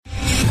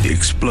the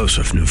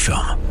explosive new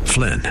film,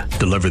 Flynn,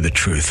 Deliver the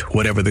Truth,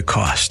 Whatever the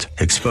Cost,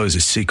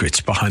 exposes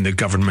secrets behind the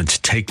government's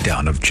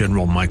takedown of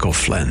General Michael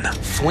Flynn.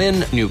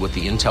 Flynn knew what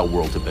the intel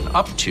world had been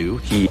up to.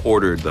 He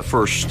ordered the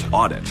first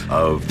audit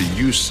of the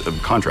use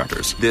of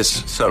contractors.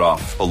 This set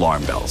off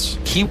alarm bells.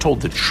 He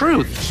told the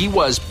truth. He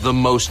was the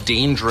most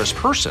dangerous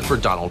person for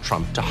Donald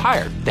Trump to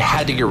hire. They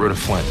had to get rid of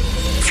Flynn.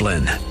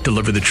 Flynn,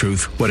 Deliver the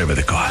Truth, Whatever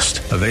the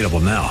Cost. Available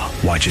now.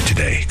 Watch it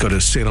today. Go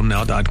to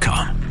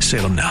salemnow.com.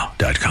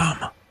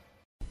 salemnow.com.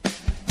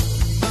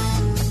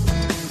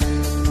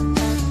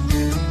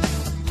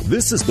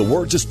 This is the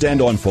Word to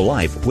Stand On for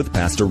Life with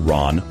Pastor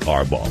Ron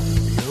Arbaugh.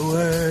 Your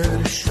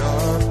word is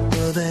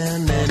sharper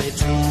than any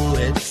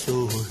two-edged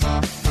sword,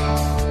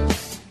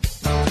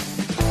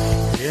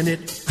 and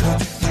it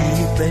cuts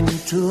deep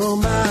into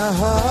my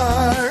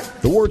heart.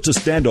 The Word to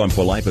Stand On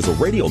for Life is a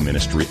radio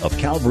ministry of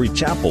Calvary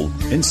Chapel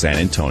in San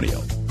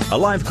Antonio. A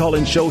live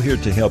call-in show here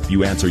to help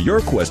you answer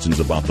your questions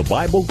about the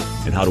Bible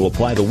and how to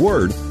apply the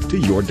Word to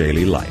your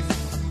daily life.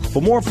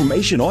 For more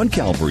information on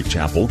Calvary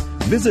Chapel,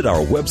 visit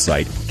our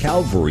website,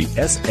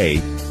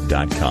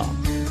 calvarysa.com.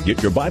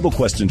 Get your Bible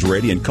questions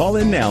ready and call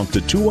in now to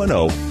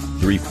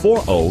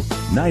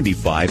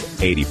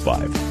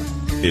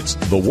 210-340-9585. It's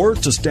The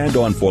Word to Stand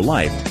On for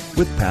Life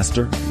with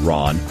Pastor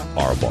Ron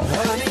Arbaugh.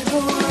 I need the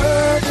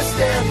word to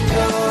stand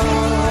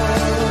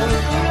on.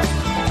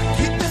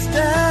 Keep me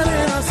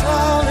standing on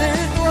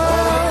solid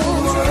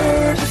ground. The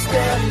word to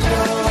stand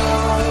on.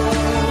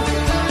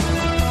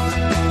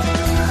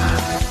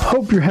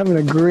 Hope you're having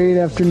a great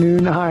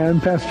afternoon. Hi, I'm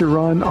Pastor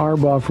Ron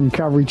Arbaugh from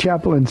Calvary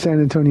Chapel in San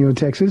Antonio,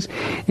 Texas,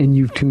 and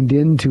you've tuned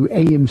in to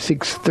AM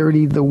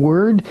 630, The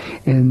Word,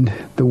 and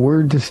The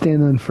Word to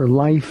Stand On for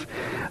Life.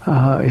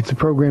 It's a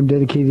program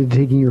dedicated to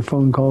taking your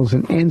phone calls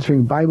and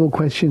answering Bible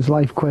questions,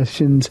 life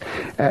questions,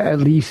 at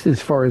least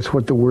as far as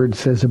what the Word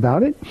says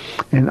about it.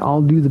 And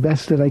I'll do the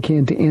best that I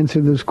can to answer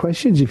those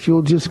questions. If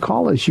you'll just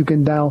call us, you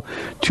can dial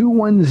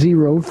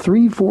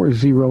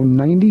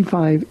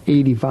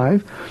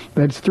 210-340-9585.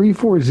 That's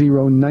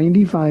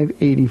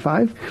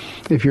 340-9585.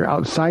 If you're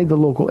outside the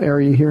local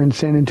area here in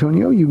San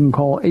Antonio, you can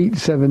call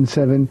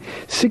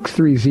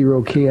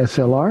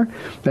 877-630-KSLR.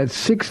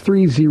 That's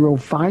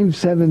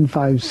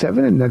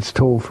 630-5757, and that's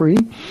toll free.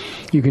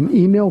 You can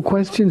email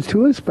questions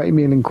to us by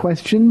emailing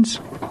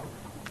questions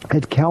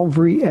at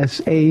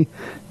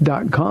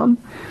calvarysa.com,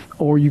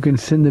 or you can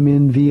send them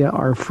in via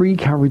our free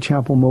Calvary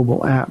Chapel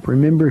mobile app.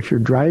 Remember, if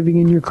you're driving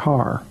in your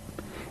car,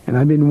 and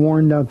I've been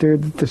warned out there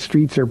that the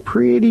streets are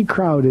pretty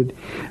crowded,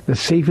 the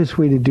safest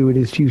way to do it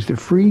is to use the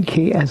free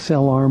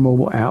KSLR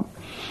mobile app.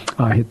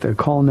 Hit the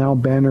Call Now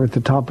banner at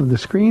the top of the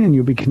screen, and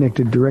you'll be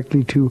connected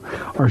directly to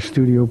our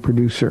studio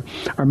producer.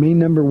 Our main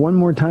number, one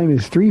more time,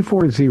 is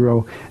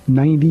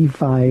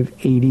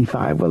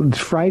 340-9585. Well, it's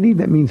Friday.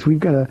 That means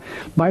we've got a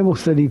Bible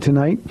study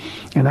tonight,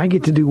 and I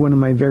get to do one of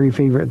my very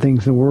favorite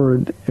things in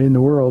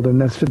the world, and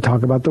that's to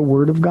talk about the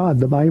Word of God,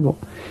 the Bible.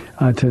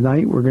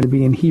 Tonight, we're going to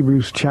be in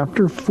Hebrews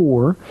chapter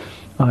 4,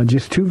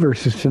 just two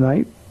verses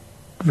tonight,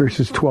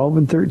 verses 12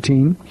 and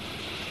 13.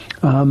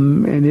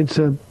 And it's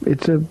an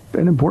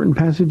important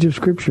passage of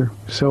Scripture.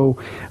 So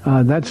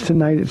that's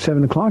tonight at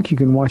 7 o'clock. You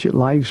can watch it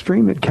live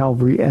stream at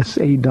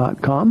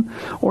calvarysa.com,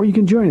 or you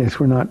can join us.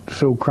 We're not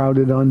so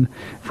crowded on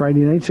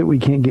Friday nights that we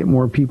can't get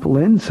more people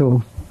in,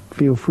 so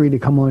feel free to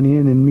come on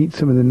in and meet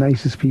some of the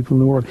nicest people in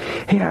the world.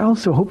 Hey, I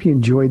also hope you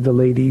enjoyed the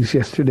ladies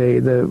yesterday,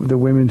 the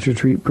women's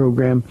retreat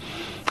program.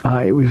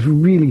 It was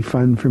really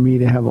fun for me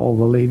to have all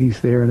the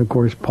ladies there, and of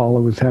course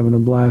Paula was having a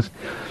blast.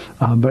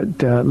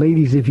 But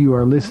ladies, if you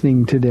are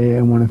listening today,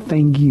 I want to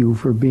thank you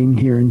for being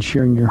here and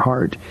sharing your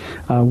heart.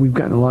 We've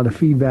gotten a lot of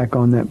feedback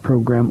on that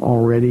program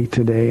already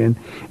today,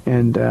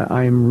 and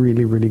I am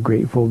really, really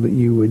grateful that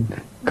you would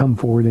come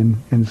forward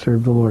and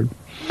serve the Lord.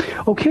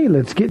 Okay,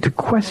 let's get to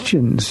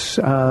questions.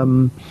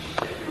 My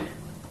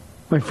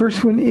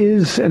first one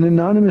is an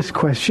anonymous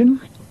question,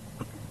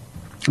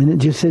 and it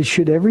just says,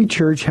 should every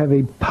church have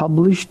a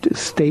published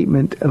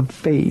statement of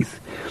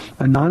faith?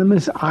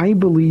 Anonymous, I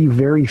believe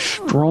very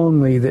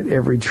strongly that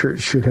every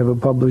church should have a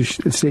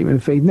published statement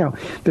of faith. Now,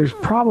 there's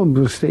problems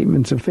with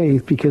statements of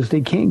faith because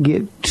they can't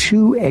get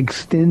too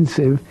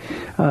extensive.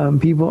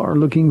 People are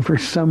looking for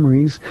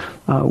summaries.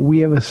 We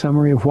have a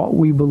summary of what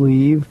we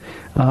believe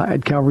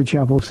at Calvary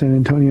Chapel, San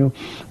Antonio.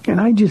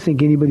 And I just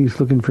think anybody who's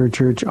looking for a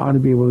church ought to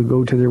be able to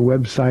go to their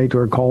website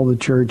or call the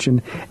church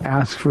and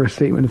ask for a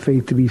statement of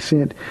faith to be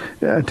sent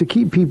to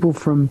keep people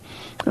from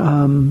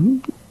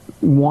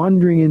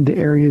wandering into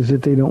areas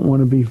that they don't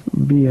want to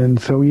be in.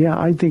 So, yeah,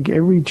 I think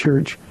every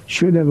church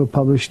should have a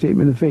published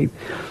statement of faith.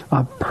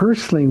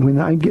 Personally, when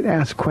I get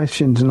asked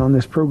questions, and on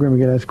this program I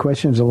get asked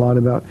questions a lot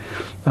about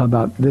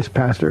this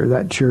pastor or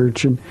that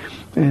church, and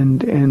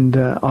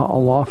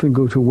I'll often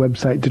go to a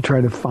website to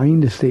try to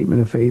find a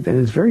statement of faith, and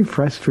it's very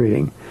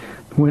frustrating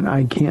when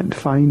I can't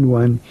find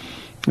one.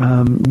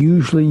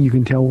 Usually you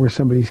can tell where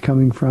somebody's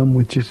coming from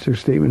with just their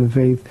statement of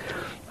faith.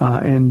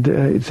 And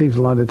it saves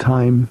a lot of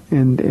time.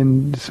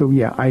 And so,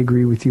 yeah, I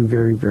agree with you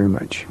very, very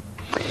much.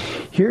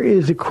 Here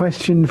is a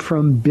question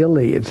from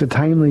Billy. It's a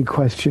timely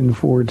question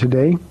for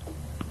today.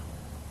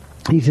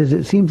 He says,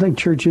 it seems like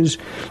churches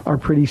are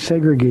pretty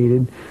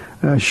segregated.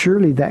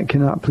 Surely that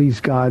cannot please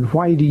God.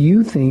 Why do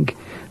you think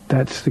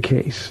that's the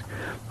case?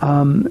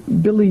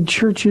 Billy,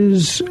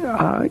 churches,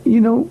 I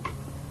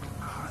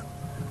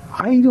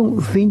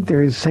don't think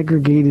they're as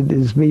segregated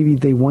as maybe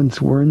they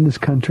once were in this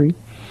country.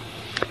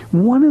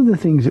 One of the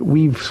things that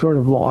we've sort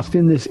of lost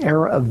in this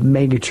era of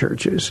mega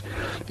churches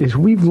is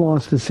we've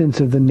lost the sense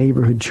of the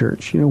neighborhood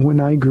church. When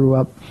I grew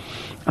up,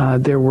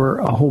 there were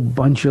a whole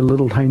bunch of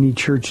little tiny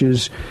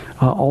churches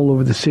all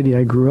over the city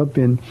I grew up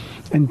in.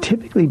 And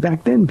typically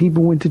back then,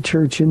 people went to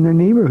church in their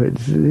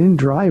neighborhoods. They didn't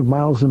drive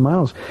miles and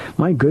miles.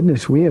 My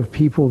goodness, we have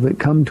people that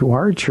come to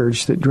our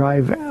church that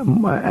drive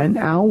an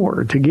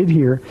hour to get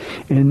here.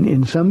 And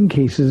in some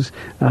cases,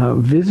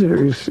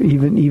 visitors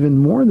even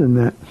more than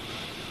that.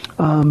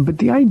 But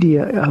the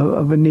idea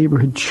of a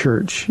neighborhood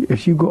church,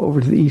 if you go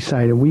over to the east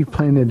side, and we've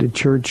planted a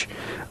church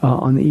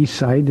on the east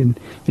side, and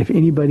if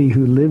anybody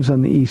who lives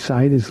on the east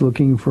side is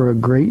looking for a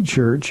great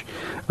church,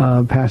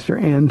 Pastor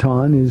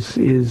Anton is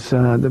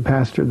the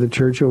pastor of the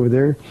church over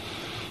there,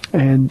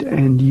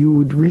 and you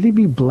would really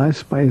be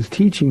blessed by his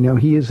teaching. Now,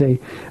 he is an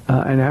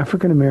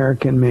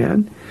African-American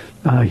man.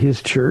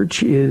 His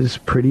church is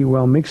pretty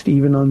well mixed,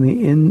 even on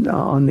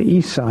the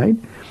east side.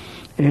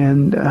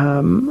 And,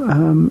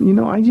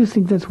 I just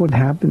think that's what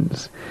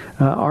happens.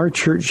 Our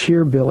church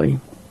here, Billy,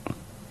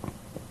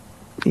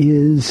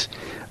 is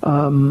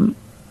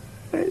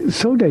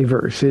so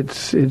diverse.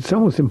 It's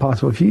almost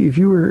impossible. If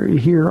you were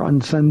here on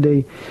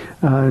Sunday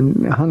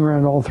and hung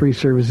around all three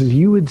services,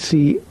 you would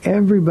see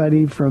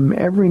everybody from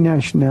every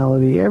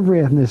nationality,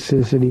 every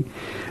ethnicity.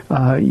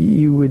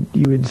 You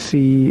would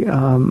see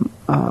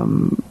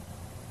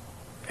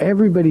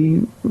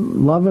everybody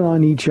loving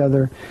on each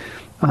other.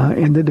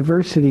 And the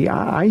diversity,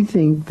 I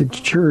think the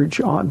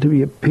church ought to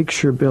be a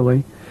picture,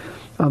 Billy,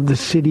 of the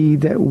city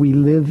that we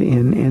live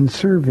in and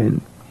serve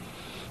in.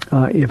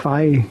 If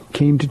I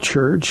came to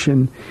church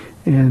and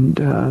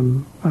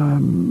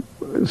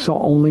saw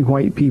only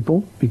white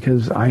people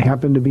because I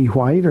happen to be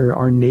white, or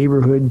our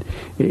neighborhood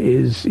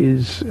is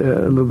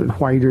a little bit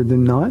whiter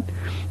than not,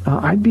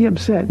 I'd be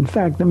upset. In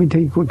fact, let me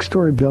tell you a quick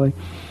story, Billy.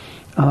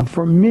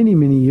 For many,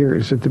 many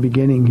years at the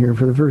beginning here,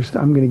 for the first,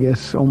 I'm going to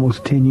guess,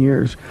 almost 10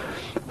 years,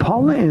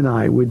 Paula and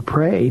I would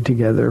pray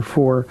together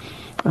for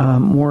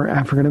more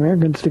African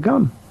Americans to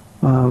come.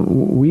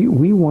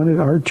 We wanted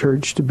our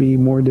church to be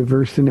more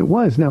diverse than it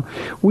was. Now,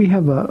 we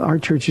have our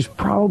church is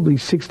probably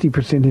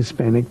 60%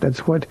 Hispanic. That's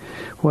what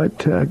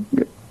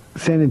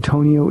San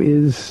Antonio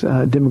is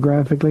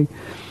demographically.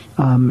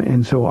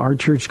 And so our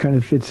church kind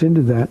of fits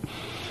into that.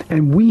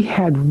 And we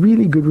had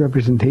really good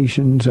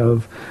representations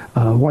of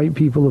white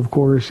people, of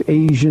course,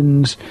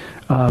 Asians,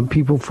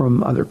 people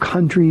from other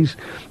countries,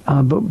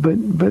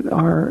 but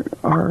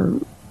our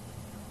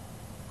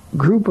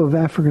group of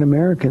African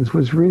Americans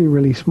was really,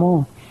 really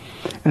small.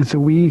 And so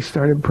we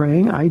started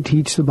praying. I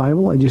teach the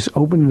Bible. I just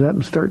open it up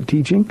and start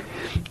teaching.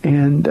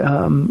 And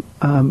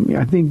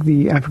I think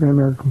the African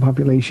American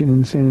population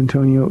in San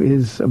Antonio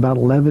is about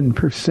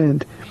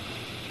 11%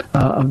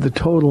 of the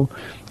total.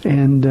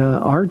 And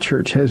our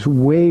church has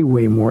way,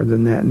 way more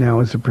than that now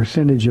as a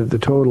percentage of the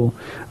total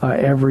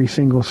every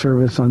single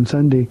service on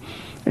Sunday.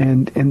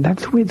 And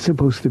that's the way it's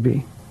supposed to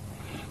be.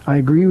 I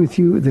agree with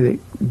you that it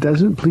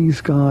doesn't please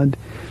God,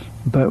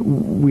 but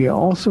we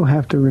also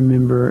have to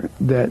remember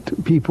that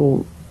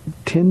people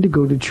tend to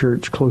go to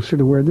church closer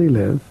to where they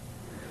live.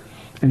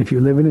 And if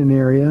you live in an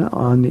area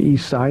on the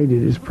east side,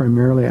 it is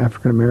primarily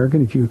African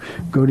American. If you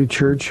go to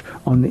church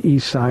on the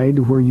east side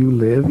where you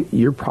live,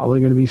 you're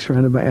probably going to be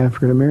surrounded by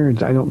African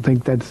Americans. I don't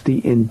think that's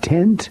the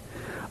intent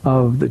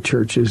of the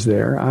churches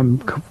there. I'm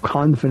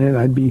confident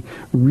I'd be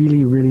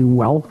really, really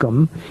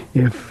welcome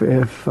if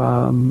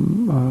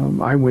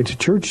I went to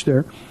church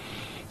there.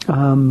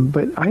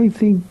 But I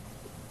think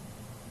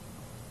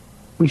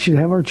we should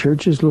have our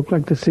churches look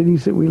like the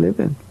cities that we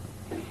live in.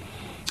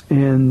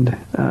 And,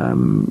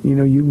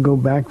 you can go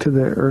back to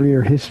the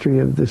earlier history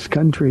of this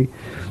country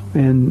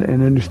and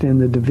understand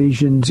the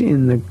divisions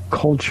in the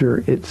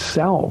culture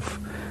itself,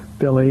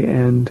 Billy,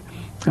 and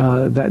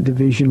that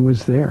division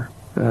was there.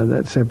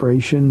 That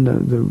separation,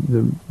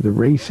 the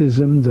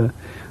racism,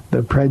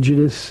 the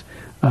prejudice.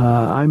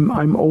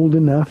 I'm old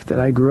enough that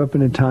I grew up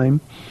in a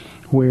time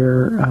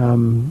where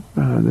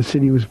the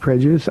city was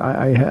prejudiced.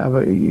 I have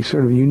a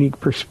sort of unique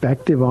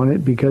perspective on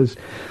it because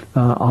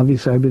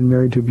obviously I've been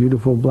married to a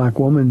beautiful black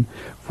woman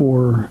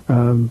for,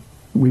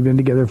 we've been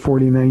together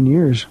 49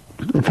 years.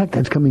 In fact,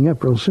 that's coming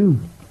up real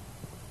soon.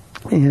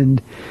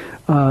 And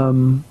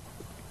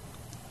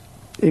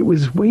it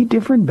was way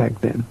different back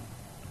then.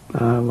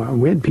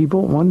 We had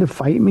people that wanted to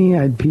fight me.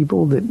 I had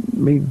people that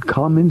made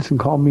comments and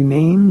called me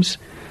names.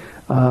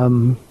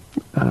 I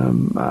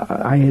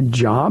had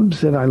jobs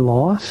that I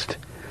lost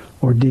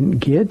or didn't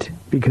get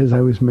because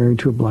I was married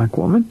to a black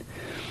woman.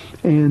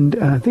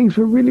 And things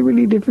were really,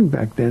 really different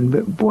back then.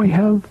 But boy,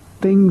 have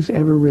things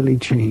ever really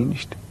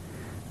changed.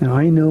 Now,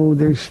 I know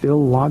there's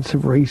still lots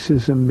of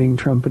racism being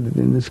trumpeted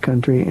in this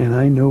country, and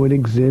I know it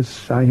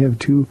exists. I have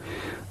two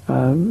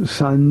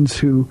sons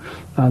who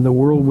the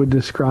world would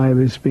describe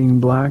as being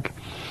black,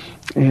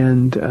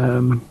 and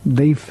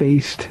they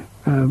faced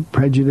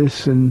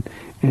prejudice and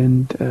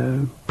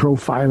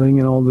profiling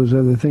and all those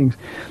other things.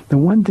 The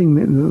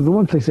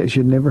one place that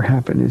should never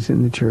happen is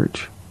in the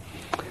church.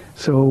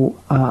 So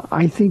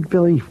I think,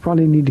 Billy, you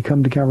probably need to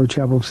come to Calvary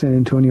Chapel of San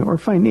Antonio or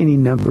find any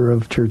number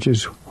of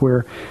churches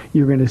where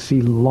you're going to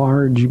see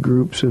large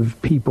groups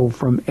of people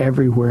from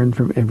everywhere and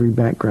from every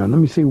background.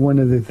 Let me say one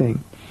other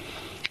thing.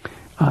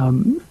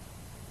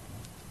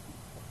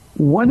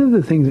 One of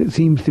the things that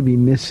seems to be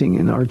missing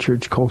in our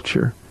church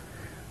culture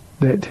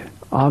that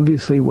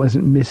obviously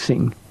wasn't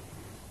missing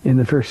in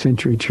the first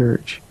century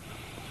church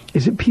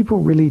is that people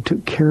really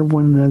took care of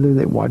one another.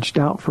 They watched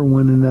out for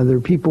one another.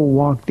 People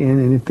walked in,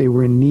 and if they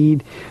were in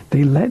need,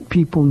 they let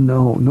people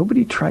know.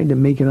 Nobody tried to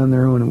make it on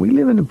their own. And we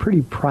live in a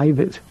pretty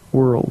private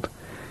world.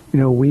 You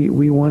know,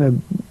 we want to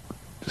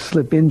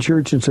slip in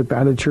church and slip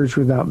out of church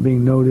without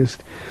being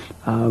noticed.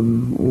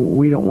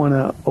 We don't want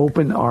to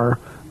open our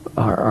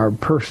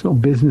personal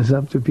business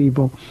up to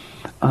people.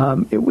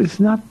 It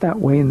was not that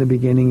way in the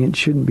beginning. It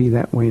shouldn't be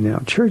that way now.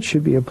 Church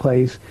should be a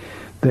place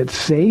that's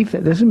safe.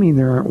 That doesn't mean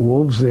there aren't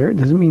wolves there. It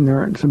doesn't mean there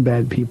aren't some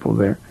bad people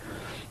there.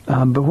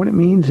 But what it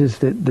means is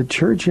that the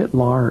church at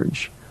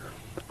large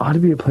ought to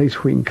be a place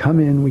where we can come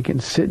in, we can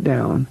sit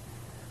down,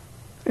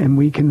 and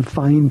we can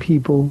find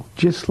people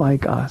just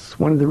like us.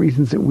 One of the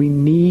reasons that we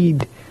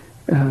need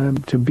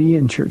to be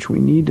in church, we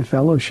need to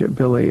fellowship,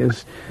 Billy,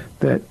 is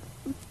that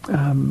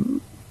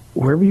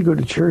wherever you go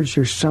to church,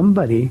 there's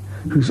somebody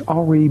who's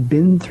already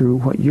been through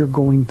what you're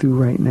going through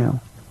right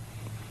now.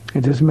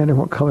 It doesn't matter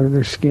what color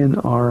their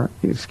skin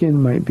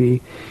might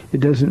be. It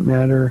doesn't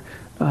matter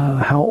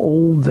how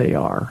old they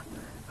are.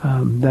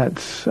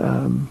 That's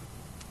a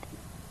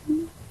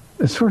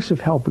source of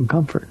help and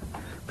comfort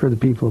for the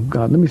people of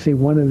God. Let me say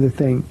one other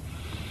thing.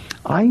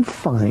 I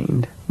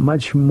find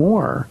much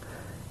more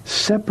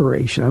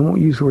separation. I won't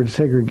use the word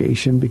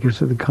segregation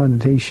because of the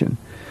connotation,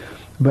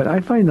 but I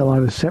find a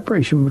lot of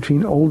separation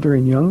between older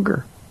and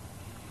younger.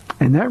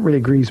 And that really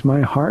grieves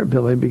my heart,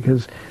 Billy,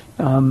 because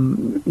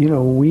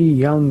we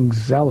young,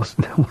 zealous...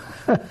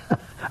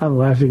 I'm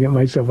laughing at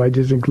myself. I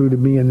just included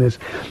me in this.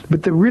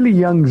 But the really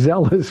young,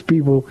 zealous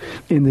people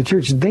in the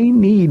church, they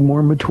need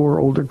more mature,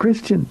 older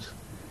Christians.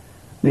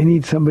 They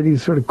need somebody to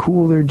sort of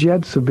cool their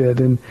jets a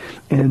bit. And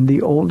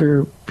the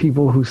older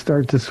people who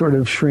start to sort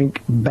of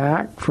shrink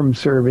back from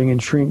serving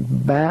and shrink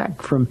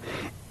back from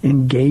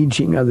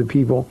engaging other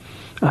people,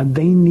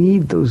 they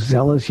need those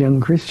zealous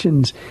young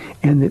Christians.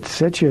 And it's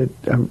such a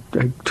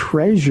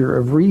treasure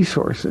of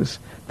resources,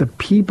 the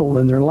people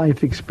and their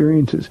life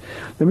experiences.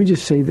 Let me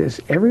just say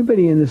this.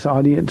 Everybody in this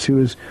audience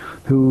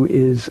who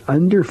is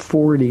under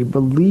 40,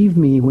 believe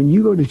me, when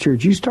you go to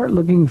church, you start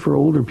looking for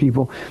older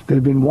people that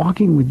have been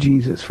walking with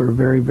Jesus for a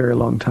very, very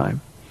long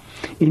time.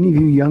 Any of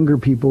you younger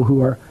people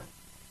who are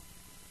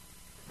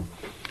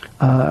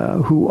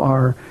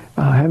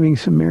having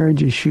some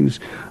marriage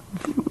issues,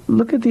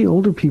 look at the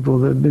older people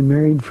that have been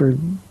married for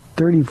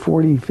 30,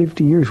 40,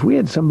 50 years. We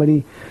had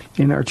somebody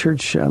in our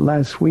church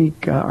last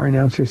week. Our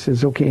announcer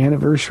says, okay,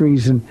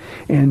 anniversaries. And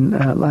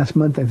last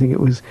month, I think it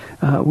was,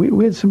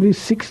 we had somebody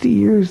 60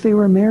 years they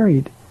were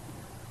married.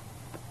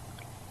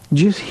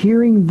 Just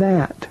hearing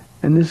that,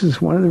 and this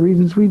is one of the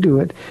reasons we do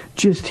it,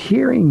 just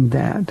hearing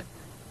that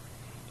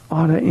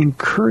ought to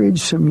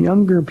encourage some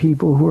younger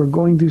people who are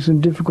going through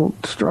some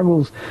difficult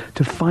struggles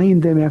to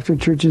find them after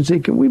church and say,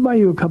 can we buy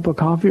you a cup of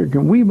coffee or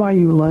can we buy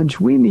you lunch?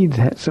 We need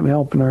some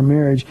help in our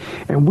marriage,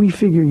 and we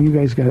figure you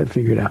guys got it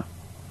figured out.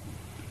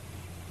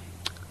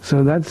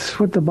 So that's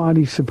what the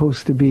body's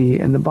supposed to be,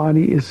 and the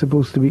body is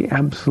supposed to be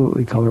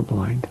absolutely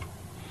colorblind.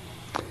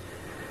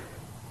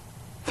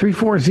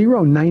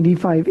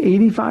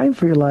 340-9585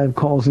 for your live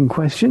calls and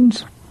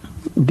questions.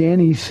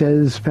 Danny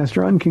says,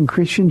 Pastor Ron, can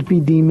Christians be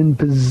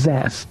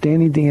demon-possessed?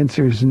 Danny, the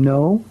answer is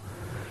no.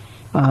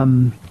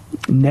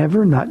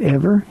 Never, not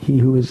ever. He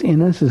who is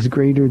in us is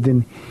greater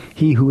than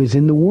he who is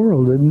in the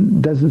world.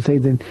 It doesn't say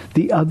that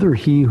the other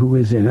he who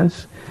is in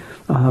us.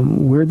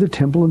 We're the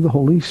temple of the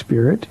Holy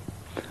Spirit.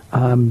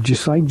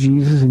 Just like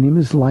Jesus, in him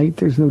is light.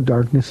 There's no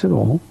darkness at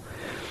all.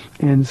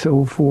 And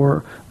so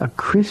for a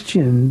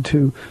Christian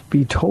to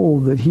be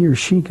told that he or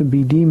she can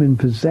be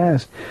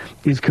demon-possessed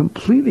is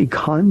completely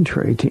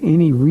contrary to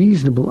any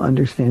reasonable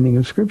understanding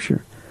of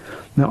Scripture.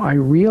 Now, I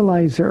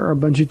realize there are a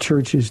bunch of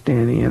churches,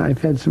 Danny, and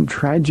I've had some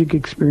tragic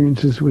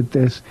experiences with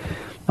this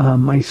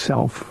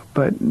myself,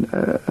 but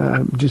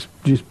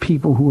just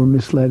people who are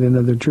misled in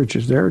other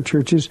churches. There are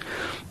churches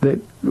that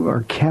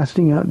are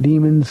casting out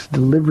demons,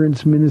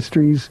 deliverance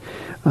ministries,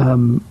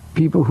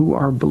 people who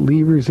are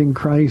believers in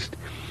Christ,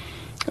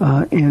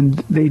 and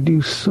they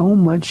do so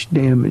much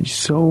damage,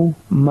 so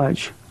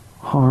much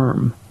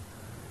harm,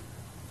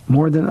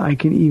 more than I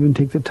can even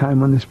take the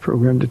time on this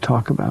program to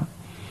talk about.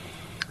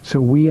 So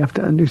we have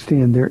to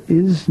understand there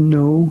is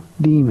no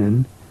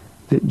demon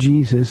that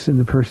Jesus in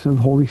the person of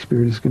the Holy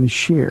Spirit is going to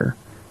share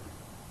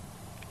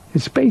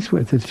his space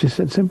with. It's just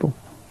that simple.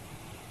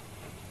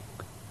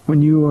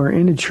 When you are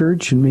in a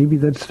church, and maybe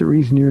that's the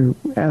reason you're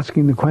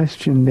asking the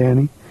question,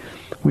 Danny,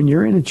 when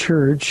you're in a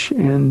church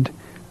and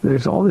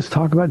there's all this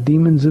talk about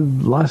demons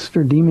of lust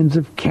or demons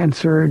of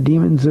cancer or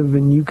demons of,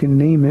 and you can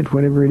name it,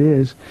 whatever it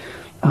is,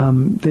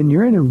 then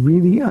you're in a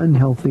really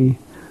unhealthy,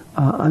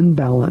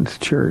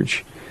 unbalanced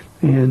church.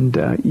 And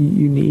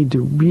you need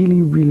to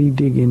really, really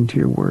dig into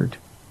your word.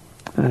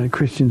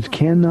 Christians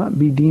cannot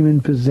be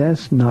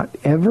demon-possessed, not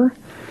ever.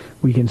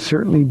 We can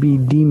certainly be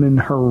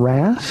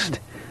demon-harassed.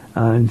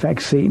 In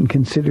fact, Satan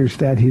considers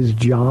that his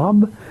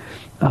job.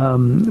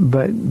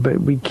 But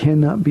we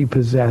cannot be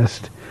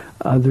possessed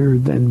other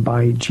than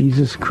by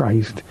Jesus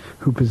Christ,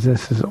 who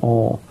possesses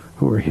all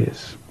who are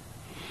his.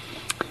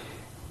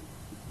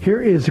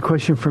 Here is a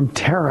question from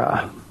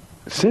Tara.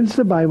 Since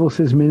the Bible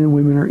says men and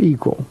women are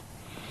equal,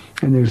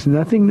 and there's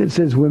nothing that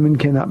says women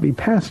cannot be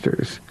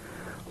pastors,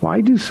 why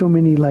do so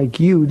many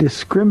like you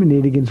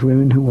discriminate against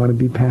women who want to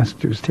be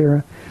pastors?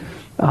 Tara,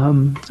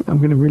 I'm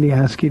going to really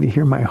ask you to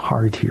hear my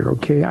heart here,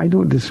 okay? I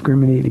don't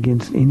discriminate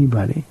against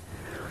anybody.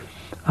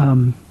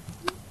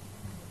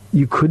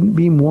 You couldn't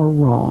be more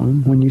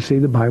wrong when you say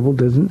the Bible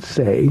doesn't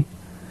say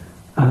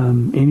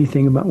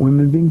anything about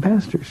women being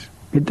pastors.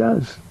 It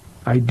does.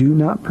 I do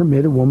not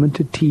permit a woman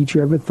to teach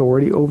or have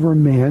authority over a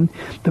man.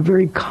 The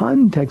very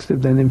context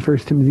of that in 1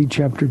 Timothy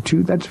chapter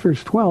 2, that's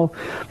verse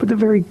 12, but the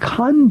very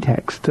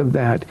context of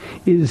that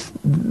is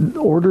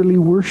orderly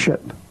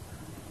worship.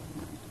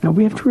 Now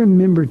we have to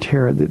remember,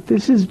 Tara, that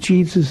this is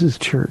Jesus'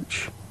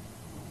 church.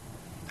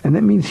 And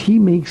that means he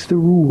makes the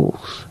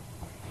rules.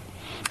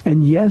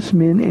 And yes,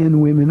 men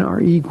and women are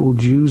equal.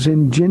 Jews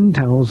and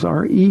Gentiles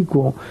are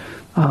equal.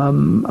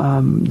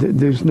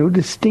 There's no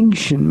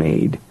distinction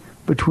made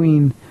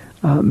between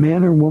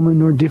man or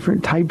woman or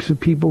different types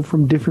of people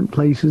from different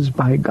places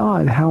by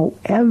God.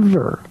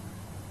 However,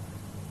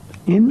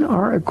 in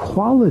our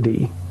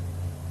equality,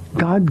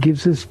 God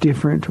gives us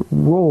different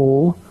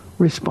role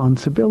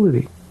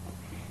responsibility.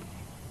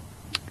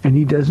 And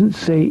he doesn't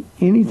say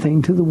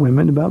anything to the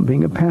women about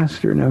being a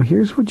pastor. Now,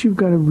 here's what you've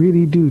got to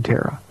really do,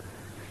 Tara.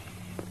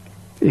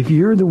 If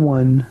you're the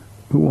one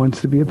who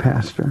wants to be a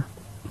pastor,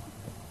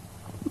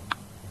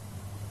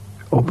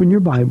 open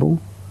your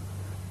Bible,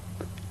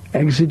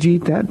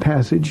 exegete that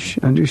passage,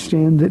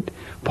 understand that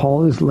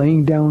Paul is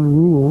laying down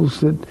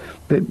rules that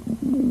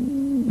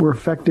were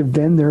effective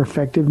then, they're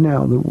effective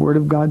now. The Word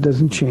of God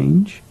doesn't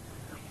change.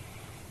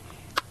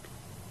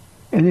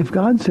 And if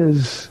God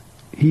says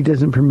he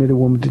doesn't permit a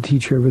woman to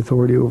teach or have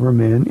authority over a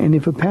man, and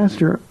if a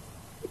pastor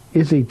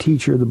is a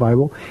teacher of the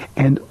Bible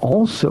and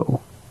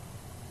also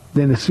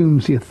then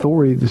assumes the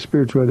authority of the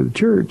spirituality of the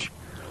church,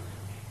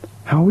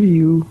 how do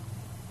you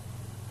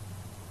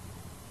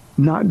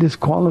not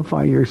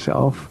disqualify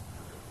yourself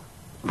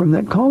from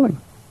that calling?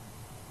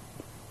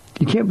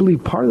 You can't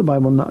believe part of the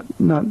Bible,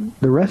 not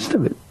the rest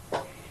of it.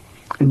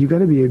 And you've got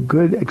to be a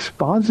good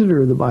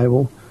expositor of the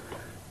Bible,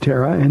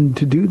 Tara, and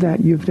to do that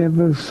you have to have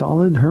a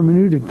solid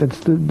hermeneutic. That's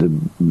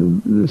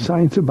the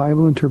science of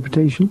Bible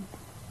interpretation.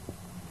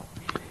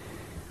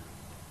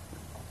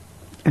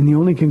 And the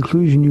only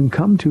conclusion you can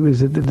come to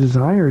is that the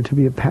desire to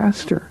be a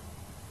pastor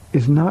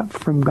is not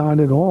from God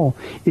at all.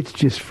 It's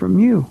just from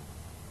you.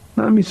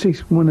 Now let me say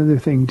one other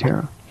thing,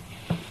 Tara.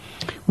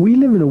 We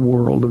live in a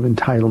world of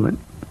entitlement.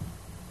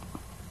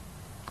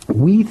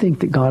 We think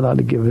that God ought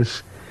to give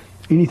us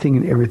anything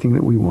and everything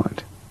that we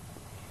want.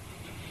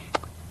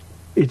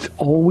 It's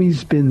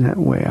always been that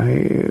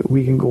way.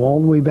 We can go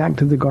all the way back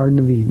to the Garden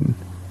of Eden.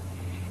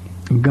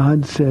 And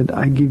God said,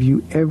 I give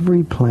you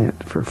every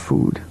plant for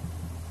food.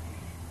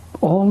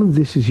 All of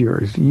this is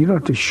yours. You don't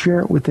have to share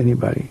it with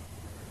anybody.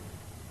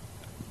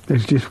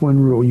 There's just one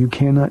rule. You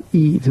cannot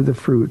eat the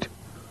fruit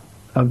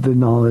of the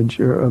knowledge,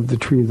 or of the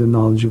tree of the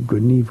knowledge of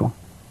good and evil.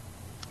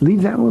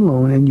 Leave that one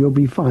alone and you'll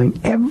be fine.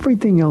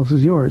 Everything else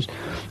is yours.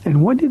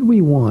 And what did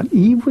we want?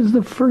 Eve was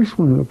the first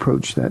one who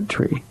approached that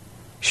tree.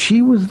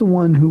 She was the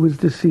one who was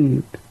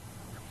deceived.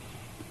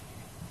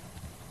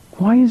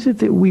 Why is it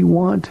that we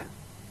want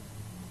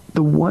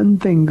the one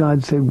thing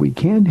God said we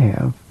can't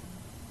have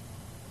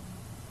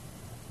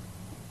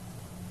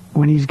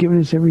when he's given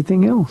us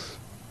everything else?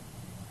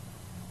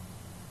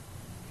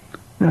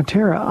 Now,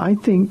 Tara, I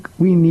think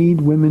we need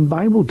women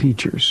Bible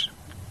teachers.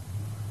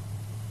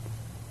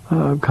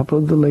 A couple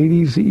of the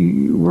ladies that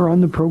were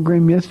on the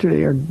program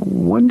yesterday are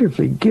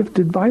wonderfully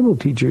gifted Bible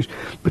teachers,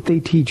 but they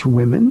teach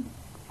women,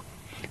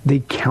 they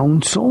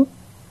counsel,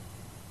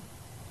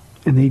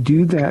 and they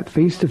do that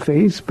face to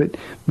face, but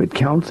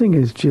counseling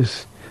is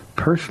just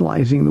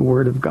personalizing the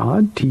Word of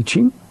God,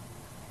 teaching.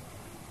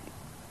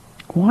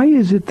 Why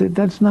is it that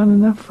that's not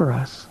enough for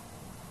us?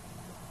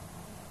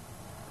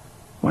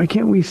 Why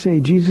can't we say,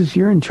 Jesus,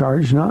 you're in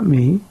charge, not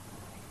me?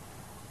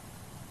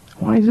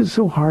 Why is it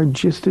so hard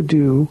just to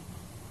do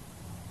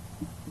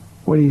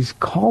what he's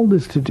called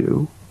us to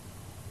do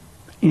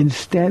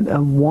instead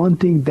of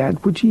wanting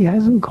that which he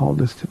hasn't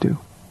called us to do?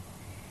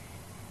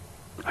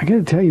 I got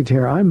to tell you,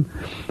 Tara,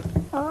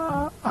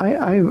 I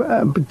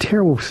have a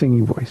terrible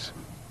singing voice.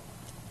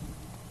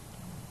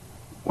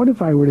 What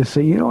if I were to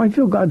say, I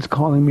feel God's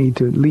calling me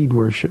to lead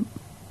worship?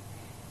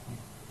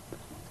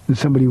 And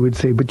somebody would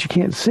say, but you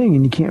can't sing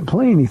and you can't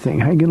play anything.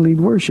 How are you going to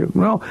lead worship?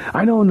 Well,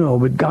 I don't know,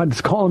 but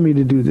God's calling me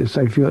to do this.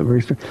 I feel it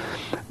very strong.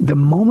 The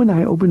moment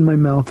I opened my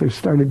mouth or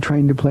started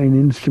trying to play an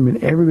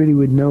instrument, everybody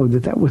would know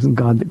that that wasn't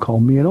God that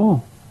called me at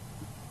all.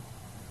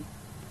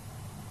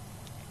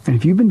 And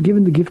if you've been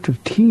given the gift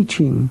of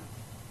teaching,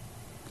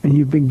 and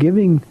you've been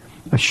given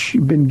a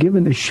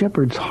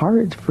shepherd's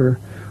heart for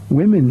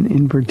women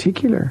in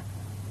particular,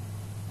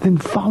 then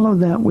follow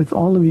that with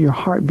all of your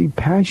heart. Be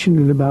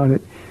passionate about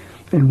it.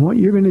 And what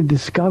you're going to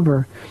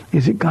discover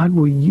is that God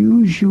will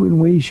use you in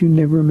ways you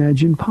never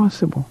imagined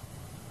possible.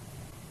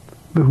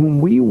 But when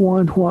we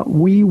want what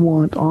we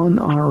want on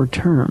our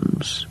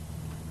terms,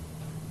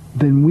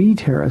 then we,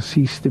 Tara,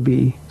 cease to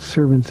be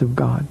servants of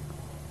God.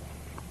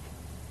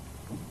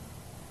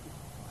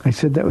 I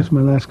said that was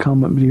my last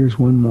comment, but here's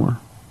one more.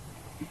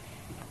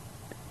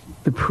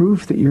 The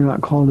proof that you're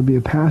not called to be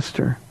a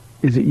pastor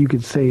is that you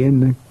could say in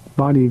the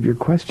body of your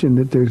question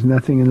that there's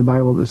nothing in the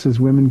Bible that says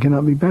women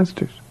cannot be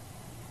pastors.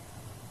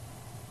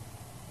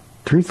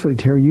 Truthfully,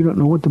 Terry, you don't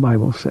know what the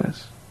Bible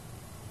says.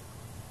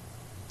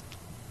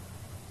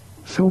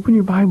 So open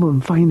your Bible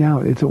and find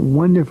out. It's a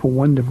wonderful,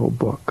 wonderful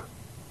book.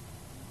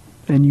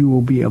 And you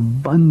will be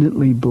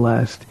abundantly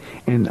blessed.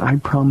 And I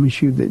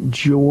promise you that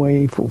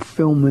joy,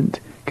 fulfillment,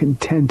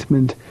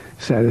 contentment,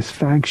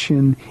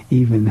 satisfaction,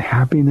 even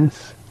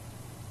happiness,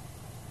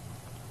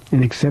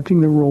 and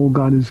accepting the role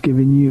God has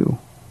given you,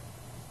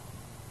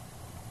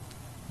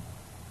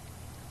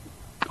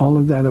 all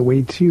of that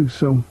awaits you.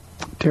 So,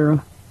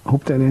 Tara,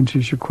 hope that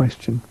answers your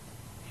question.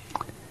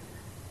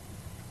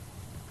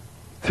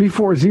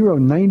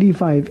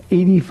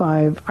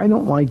 340-9585. I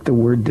don't like the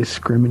word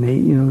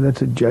discriminate. You know,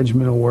 that's a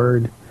judgmental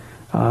word.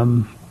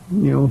 You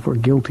know, if we're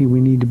guilty,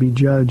 we need to be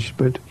judged.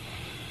 But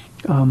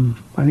I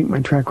think my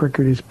track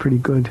record is pretty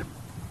good.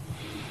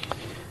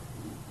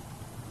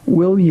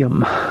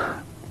 William,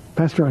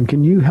 Pastor Ron,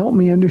 can you help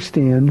me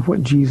understand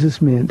what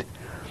Jesus meant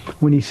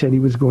when he said he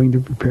was going to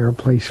prepare a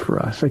place for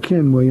us? I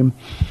can, William.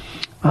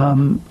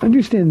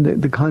 Understand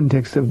the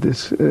context of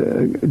this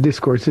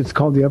discourse. It's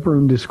called the Upper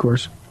Room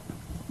Discourse.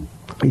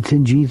 It's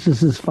in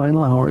Jesus'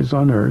 final hours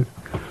on earth.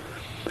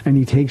 And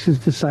he takes his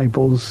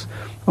disciples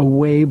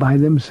away by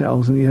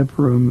themselves in the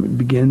upper room. It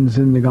begins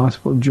in the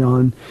Gospel of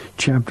John,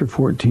 chapter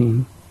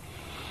 14.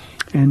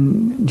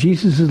 And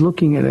Jesus is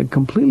looking at a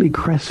completely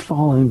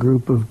crestfallen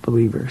group of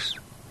believers.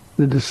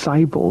 The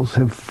disciples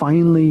have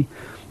finally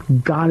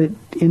got it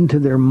into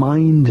their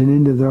minds and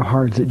into their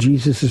hearts that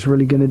Jesus is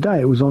really going to die.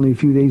 It was only a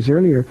few days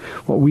earlier,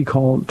 what we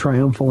call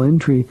triumphal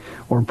entry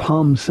or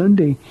Palm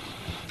Sunday,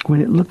 when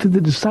it looked at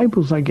the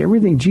disciples like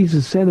everything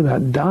Jesus said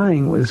about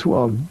dying was,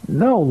 well,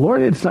 no,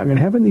 Lord, it's not going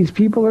to happen. These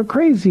people are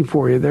crazy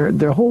for you.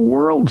 Their whole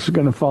world's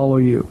going to follow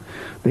you.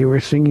 They were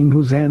singing,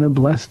 Hosanna,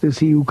 blessed is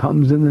he who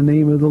comes in the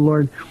name of the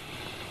Lord.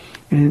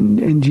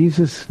 And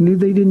Jesus knew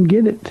they didn't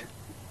get it.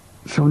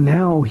 So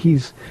now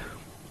he's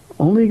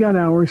only got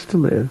hours to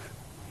live.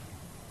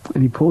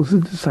 And he pulls the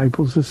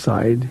disciples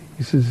aside.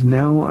 He says,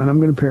 now, and I'm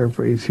going to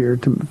paraphrase here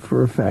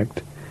for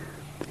effect.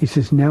 He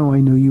says, now I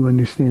know you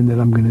understand that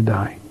I'm going to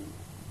die.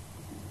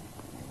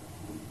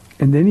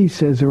 And then he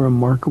says a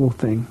remarkable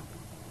thing.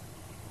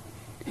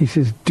 He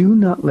says, do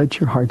not let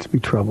your hearts be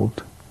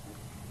troubled.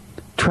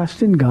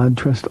 Trust in God,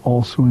 trust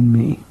also in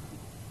me.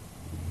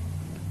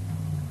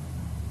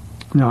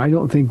 Now, I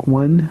don't think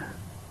one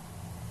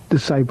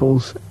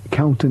disciple's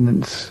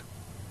countenance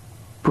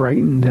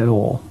brightened at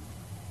all.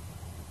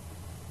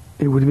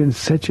 It would have been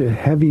such a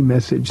heavy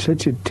message,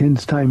 such a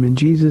tense time. And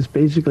Jesus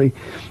basically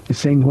is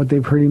saying what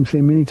they've heard him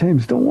say many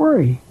times. Don't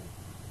worry.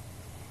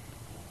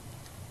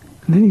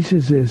 And then he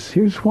says this,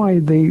 here's why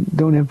they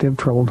don't have to have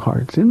troubled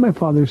hearts. In my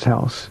Father's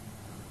house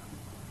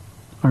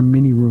are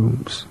many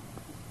rooms.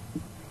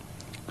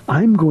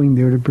 I'm going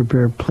there to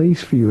prepare a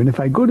place for you. And if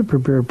I go to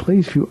prepare a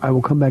place for you, I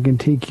will come back and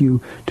take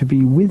you to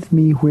be with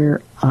me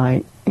where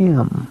I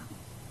am.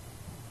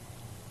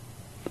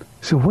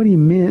 So what he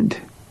meant,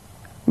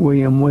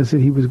 William, was that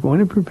he was going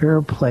to prepare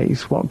a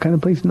place. What kind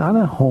of place? Not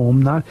a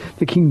home, not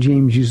the King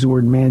James uses the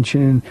word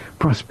mansion.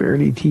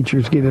 Prosperity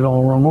teachers get it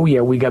all wrong. Oh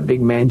yeah, we got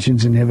big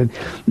mansions in heaven.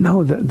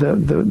 No, the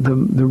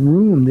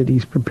room that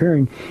he's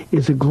preparing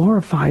is a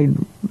glorified,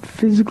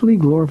 physically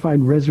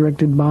glorified,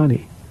 resurrected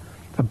body.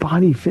 A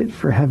body fit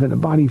for heaven, a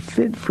body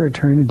fit for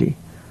eternity.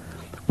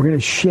 We're going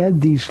to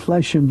shed these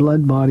flesh and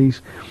blood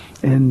bodies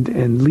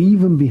and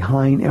leave them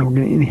behind, and we're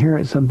going to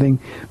inherit something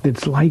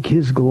that's like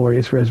his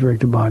glorious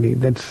resurrected body.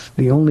 That's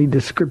the only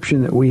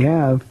description that we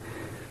have.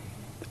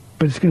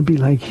 But it's going to be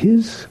like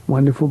his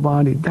wonderful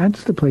body.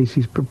 That's the place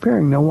he's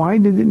preparing. Now, why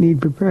did it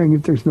need preparing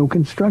if there's no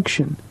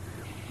construction?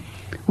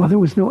 Well, there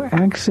was no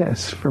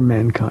access for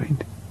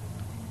mankind.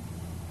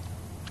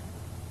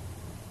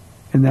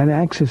 And that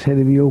access had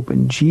to be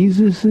open.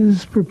 Jesus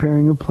is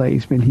preparing a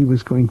place, and he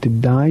was going to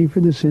die for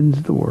the sins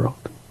of the world.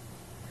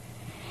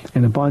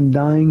 And upon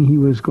dying, he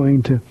was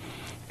going to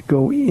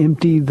go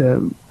empty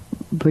the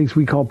place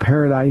we call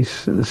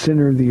paradise, the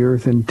center of the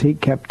earth, and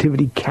take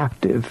captivity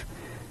captive.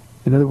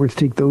 In other words,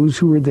 take those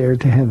who were there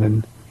to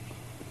heaven.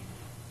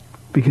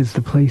 because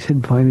the place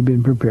had finally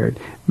been prepared.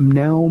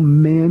 Now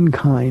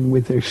mankind,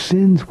 with their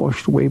sins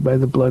washed away by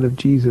the blood of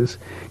Jesus,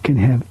 can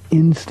have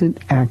instant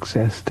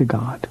access to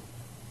God.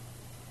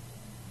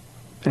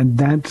 And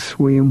that's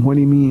what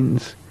he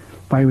means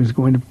by he was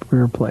going to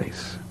prepare a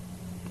place.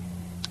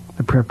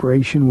 The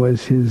preparation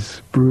was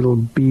his brutal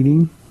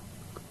beating,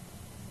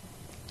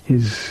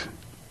 his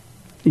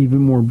even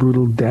more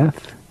brutal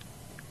death.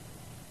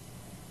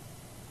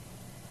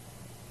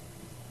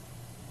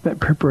 That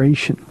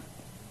preparation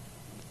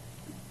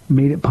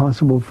made it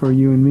possible for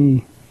you and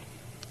me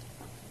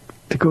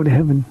to go to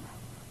heaven.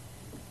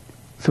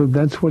 So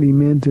that's what he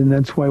meant, and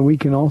that's why we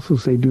can also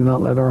say, do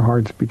not let our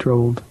hearts be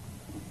troubled.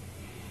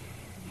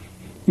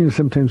 You know,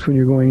 sometimes when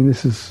you're going,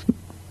 this is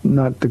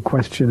not the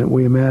question that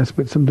William asked,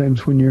 but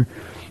sometimes when you're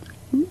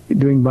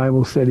doing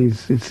Bible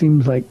studies, it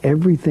seems like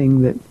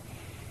everything that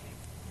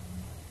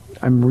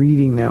I'm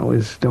reading now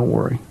is, don't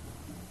worry.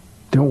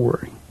 Don't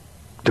worry.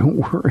 Don't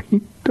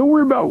worry. Don't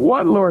worry about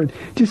what, Lord?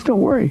 Just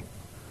don't worry.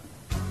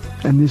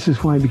 And this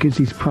is why, because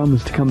he's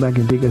promised to come back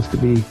and take us to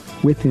be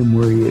with him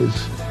where he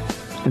is.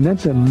 And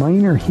that's a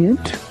minor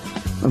hint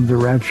of the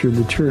rapture of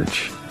the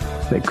church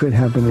that could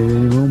happen at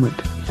any moment.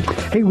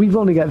 Hey, we've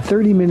only got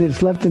 30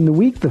 minutes left in the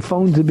week. The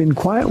phones have been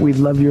quiet. We'd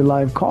love your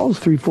live calls,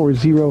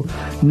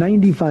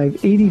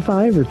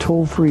 340-9585 or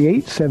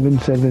toll-free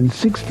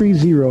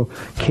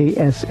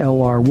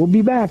 877-630-KSLR. We'll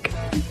be back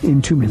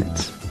in 2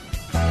 minutes.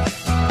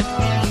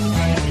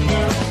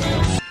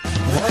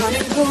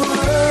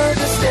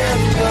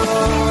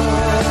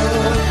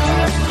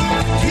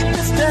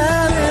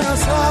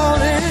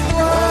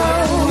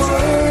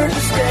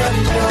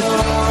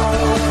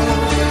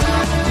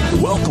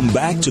 Welcome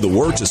back to the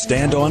Word to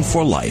Stand On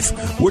for Life.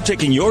 We're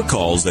taking your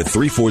calls at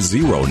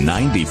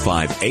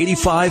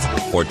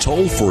 340-9585 or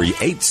toll-free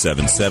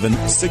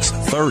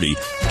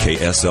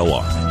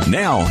 877-630-KSLR.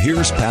 Now,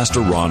 here's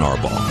Pastor Ron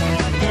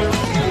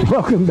Arbaugh.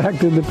 Welcome back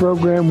to the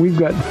program. We've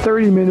got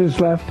 30 minutes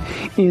left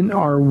in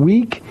our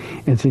week.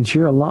 And since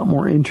you're a lot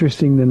more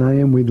interesting than I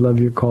am, we'd love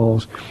your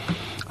calls.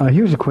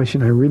 Here's a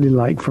question I really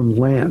like from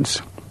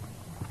Lance.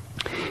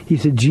 He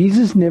said,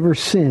 Jesus never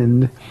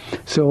sinned,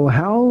 so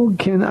how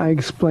can I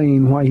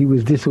explain why he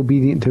was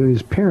disobedient to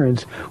his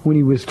parents when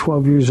he was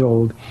 12 years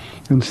old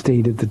and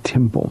stayed at the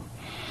temple?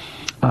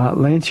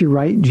 Lance, you're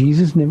right.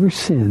 Jesus never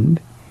sinned,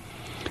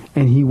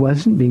 and he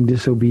wasn't being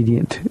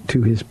disobedient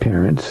to his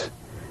parents.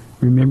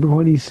 Remember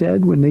what he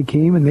said when they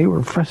came and they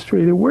were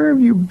frustrated? Where have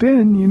you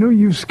been? You know,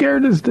 you've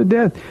scared us to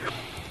death.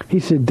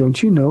 He said,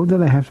 don't you know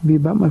that I have to be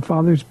about my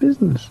Father's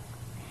business?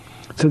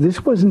 So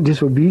this wasn't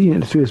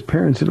disobedience to his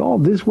parents at all.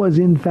 This was,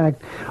 in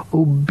fact,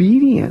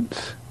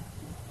 obedience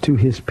to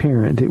his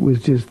parent. It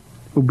was just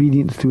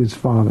obedience to his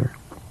father.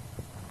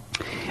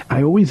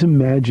 I always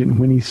imagine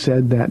when he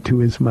said that to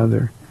his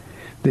mother,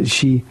 that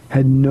she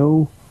had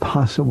no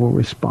possible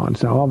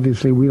response. Now,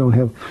 obviously, we don't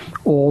have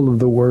all of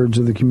the words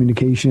of the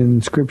communication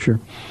in Scripture,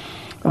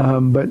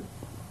 but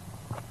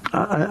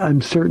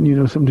I'm certain, you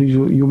know, sometimes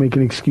you'll make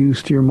an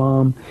excuse to your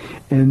mom,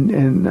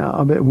 and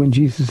I'll bet when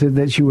Jesus said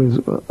that, she was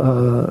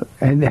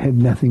and had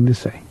nothing to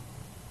say,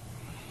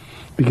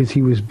 because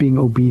he was being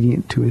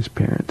obedient to his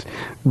parents.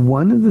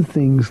 One of the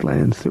things,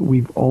 Lance, that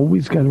we've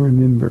always got to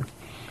remember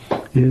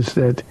is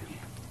that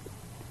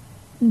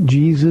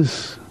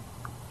Jesus,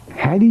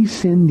 had he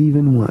sinned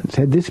even once,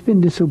 had this been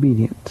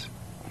disobedience,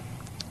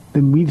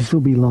 then we'd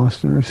still be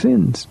lost in our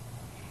sins.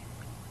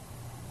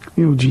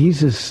 You know,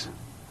 Jesus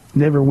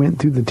never went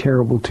through the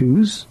terrible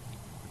twos.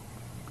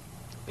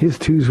 His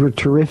twos were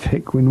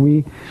terrific. When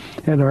we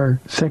had our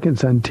second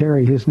son,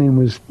 Terry, his name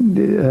was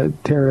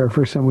Terry. Our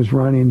first son was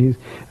Ronnie, and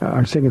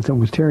our second son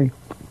was Terry.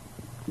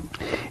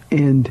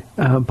 And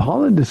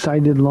Paula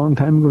decided a long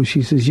time ago,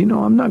 she says, you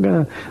know, I'm not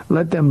going to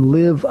let them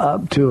live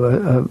up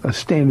to a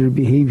standard of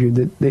behavior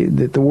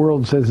that the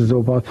world says is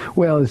okay.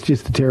 Well, it's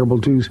just the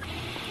terrible twos.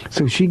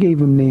 So she gave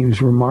them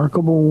names.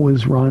 Remarkable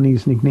was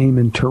Ronnie's nickname,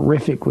 and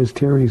Terrific was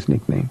Terry's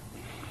nickname.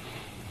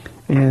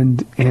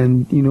 And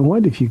you know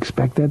what? If you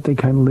expect that, they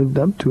kind of lived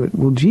up to it.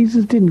 Well,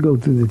 Jesus didn't go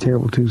through the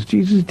terrible twos.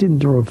 Jesus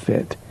didn't throw a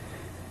fit.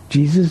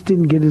 Jesus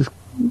didn't get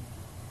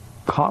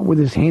caught with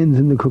his hands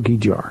in the cookie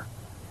jar.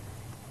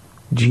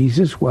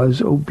 Jesus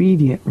was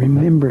obedient.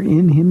 Remember,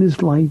 in him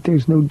is light.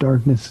 There's no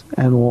darkness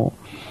at all.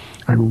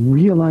 I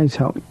realize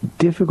how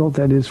difficult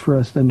that is for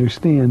us to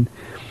understand,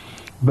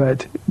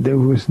 but there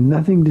was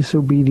nothing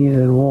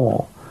disobedient at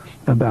all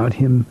about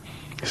him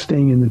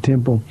staying in the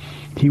temple.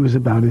 He was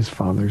about his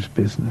Father's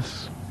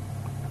business.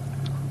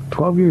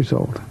 12 years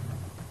old.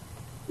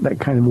 That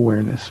kind of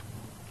awareness.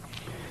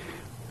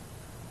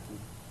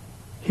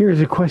 Here's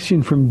a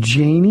question from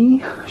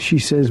Janie. She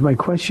says, my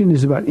question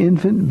is about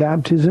infant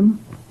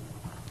baptism.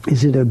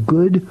 Is it a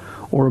good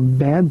or a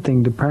bad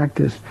thing to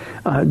practice?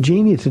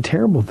 Janie, it's a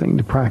terrible thing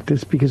to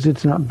practice because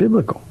it's not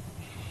biblical.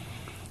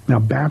 Now,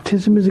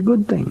 baptism is a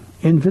good thing.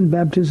 Infant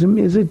baptism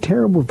is a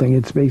terrible thing.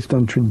 It's based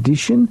on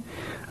tradition,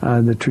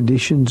 the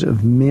traditions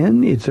of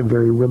men. It's a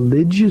very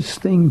religious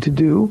thing to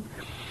do.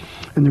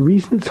 And the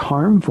reason it's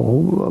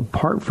harmful,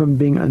 apart from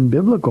being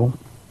unbiblical,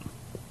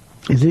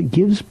 is it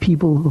gives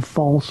people a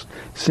false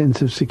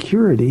sense of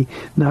security,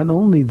 not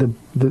only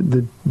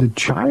the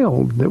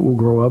child that will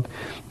grow up,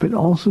 but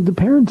also the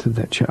parents of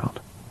that child.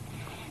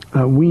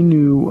 We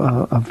knew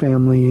a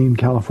family in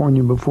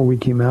California before we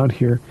came out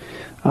here,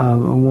 a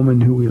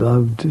woman who we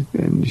loved,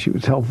 and she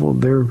was helpful.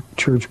 Their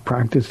church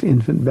practiced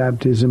infant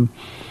baptism,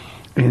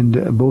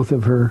 and both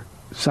of her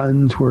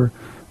sons were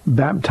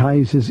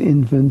baptized as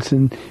infants,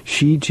 and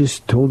she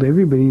just told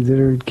everybody that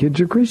her kids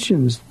are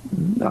Christians.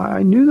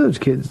 I knew those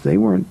kids. They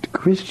weren't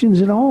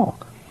Christians at all.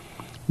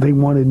 They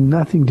wanted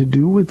nothing to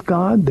do with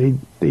God. They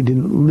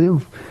didn't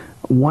live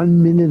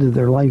 1 minute of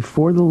their life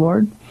for the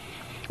Lord,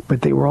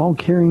 but they were all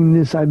carrying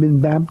this, I've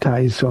been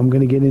baptized, so I'm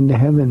going to get into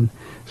heaven,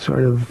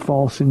 sort of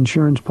false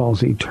insurance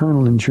policy,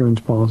 eternal insurance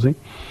policy.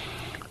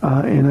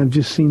 And I've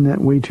just seen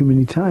that way too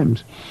many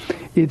times.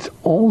 It's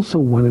also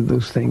one of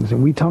those things,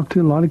 and we talk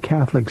to a lot of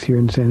Catholics here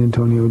in San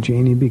Antonio,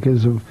 Janie,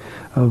 because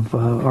of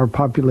our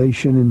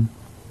population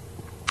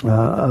and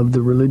of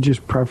the religious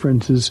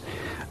preferences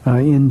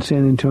in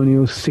San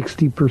Antonio.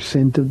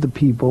 60% of the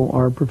people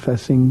are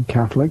professing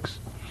Catholics,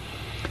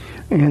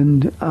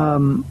 and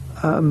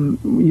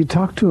you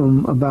talk to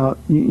them about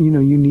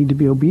you need to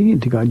be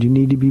obedient to God. You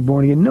need to be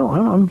born again. No,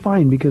 I'm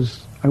fine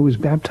because I was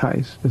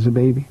baptized as a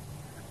baby.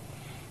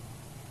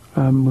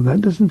 Well,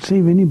 that doesn't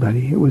save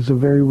anybody. It was a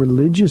very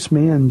religious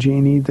man,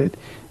 Janie, that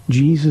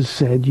Jesus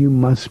said, you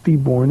must be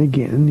born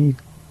again. He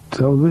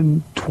told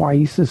them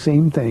twice the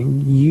same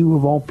thing. You,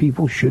 of all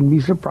people, shouldn't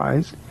be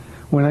surprised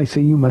when I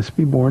say you must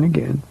be born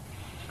again.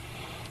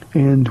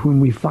 And when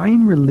we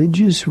find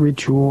religious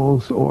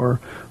rituals or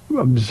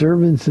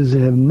observances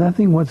that have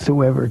nothing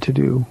whatsoever to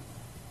do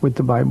with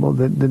the Bible,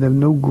 that have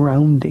no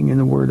grounding in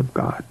the Word of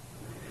God,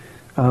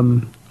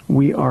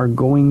 we are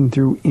going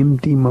through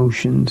empty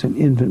motions, and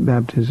infant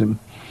baptism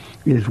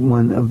is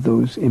one of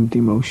those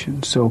empty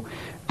motions. So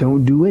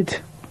don't do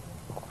it.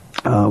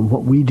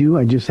 What we do,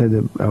 I just had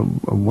a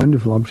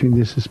wonderful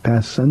opportunity this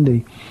past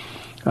Sunday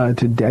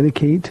to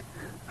dedicate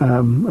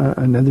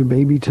another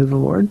baby to the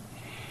Lord.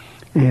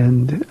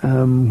 And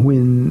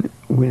when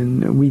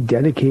we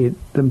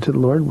dedicate them to the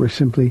Lord, we're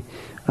simply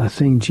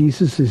saying,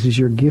 Jesus, this is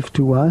your gift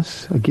to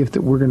us, a gift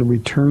that we're going to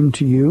return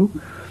to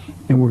you.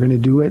 And we're going to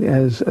do it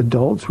as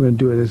adults. We're going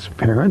to do it as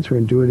parents. We're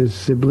going to do it as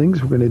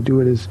siblings. We're going to do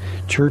it as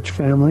church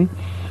family.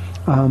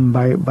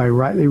 By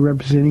rightly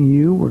representing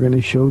you, we're going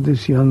to show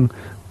this young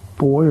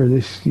boy or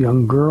this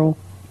young girl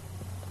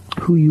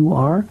who you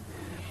are.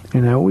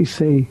 And I always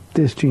say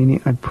this,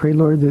 Jeannie, I pray,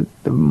 Lord, that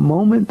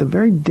the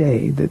very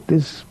day that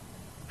this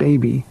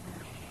baby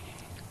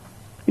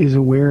is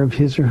aware of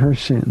his or her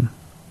sin,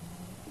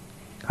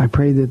 I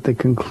pray that the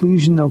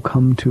conclusion they'll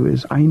come to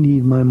is, I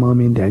need my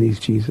mommy and daddy's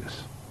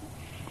Jesus.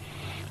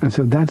 And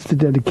so that's the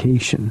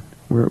dedication.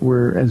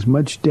 We're as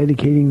much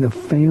dedicating the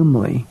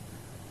family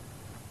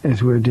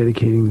as we're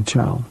dedicating the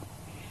child.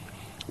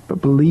 But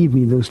believe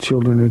me, those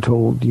children are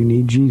told, you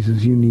need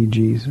Jesus, you need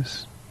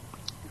Jesus.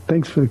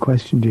 Thanks for the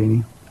question,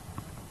 Janie.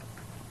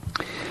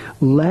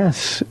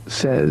 Les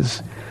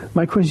says,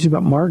 my question is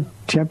about Mark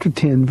chapter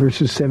 10,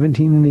 verses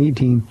 17 and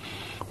 18.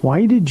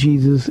 Why did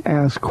Jesus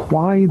ask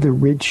why the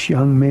rich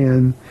young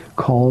man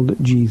called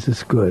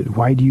Jesus good?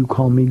 Why do you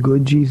call me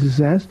good, Jesus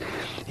asked.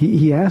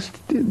 He asked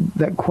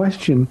that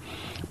question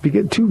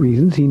because two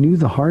reasons. He knew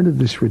the heart of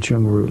this rich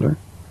young ruler.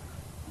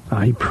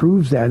 He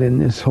proves that in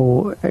this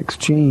whole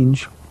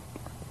exchange.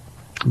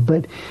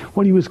 But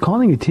what he was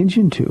calling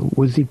attention to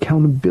was the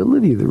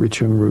accountability of the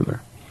rich young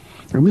ruler.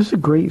 And this is a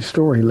great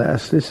story,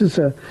 Les. This is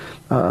the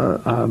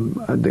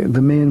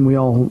man we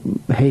all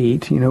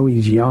hate. You know,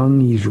 he's young,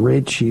 he's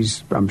rich,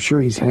 I'm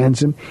sure he's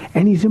handsome,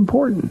 and he's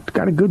important.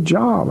 Got a good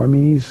job. I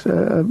mean, he's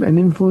an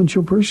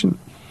influential person.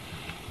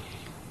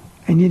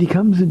 And yet he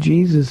comes to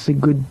Jesus, a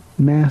good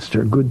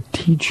master, a good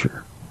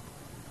teacher.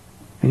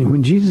 And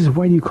when Jesus said,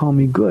 why do you call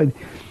me good?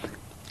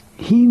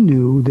 He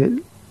knew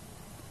that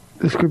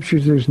the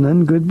scriptures, there's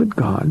none good but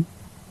God.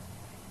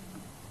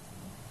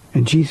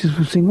 And Jesus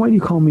was saying, why do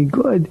you call me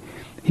good?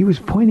 He was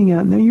pointing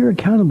out, now you're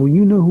accountable.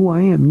 You know who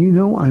I am. You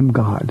know I'm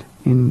God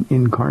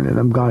incarnate.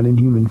 I'm God in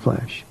human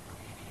flesh.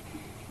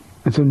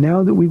 And so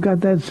now that we've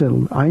got that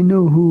settled, I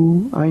know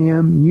who I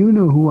am. You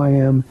know who I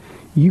am.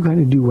 You got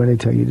to do what I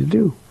tell you to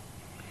do.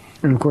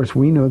 And of course,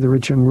 we know the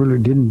rich young ruler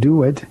didn't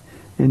do it.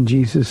 And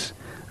Jesus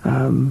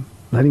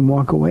let him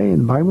walk away.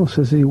 And the Bible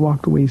says that he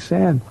walked away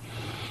sad.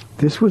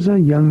 This was a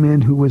young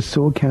man who was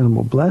so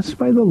accountable, blessed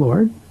by the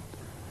Lord,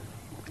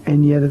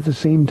 and yet at the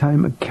same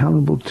time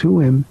accountable to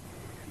him,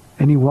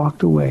 and he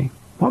walked away.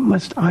 What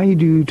must I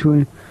do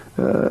to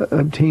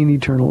obtain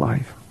eternal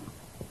life?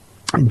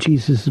 And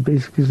Jesus is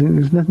basically saying,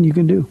 there's nothing you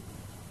can do.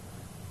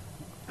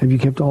 Have you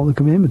kept all the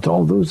commandments?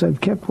 All those I've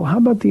kept. Well, how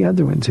about the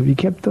other ones? Have you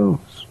kept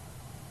those?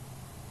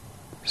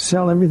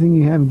 Sell everything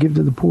you have and give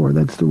to the poor.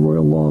 That's the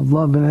royal law of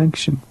love in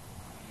action.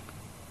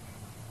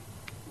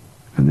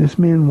 And this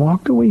man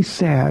walked away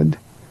sad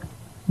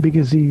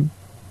because he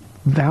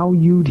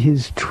valued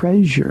his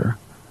treasure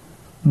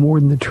more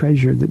than the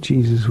treasure that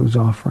Jesus was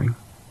offering.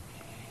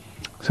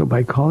 So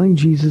by calling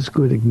Jesus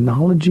good,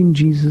 acknowledging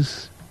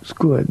Jesus is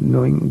good,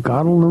 knowing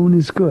God alone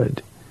is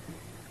good,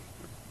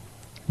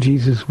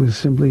 Jesus was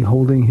simply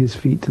holding his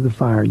feet to the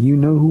fire. You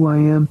know who I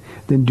am,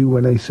 then do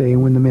what I say.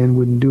 And when the man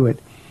wouldn't do it,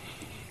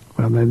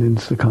 well, that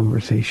ends the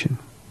conversation.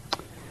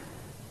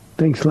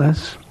 Thanks,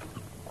 Les.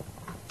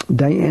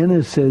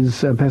 Diana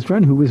says, Pastor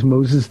Ron, who was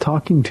Moses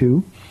talking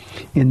to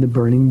in the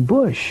burning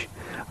bush?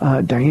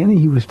 Diana,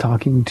 he was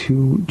talking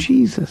to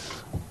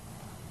Jesus.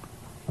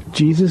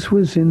 Jesus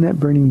was in that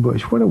burning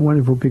bush. What a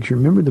wonderful picture.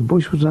 Remember, the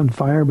bush was on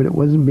fire, but it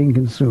wasn't being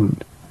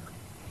consumed.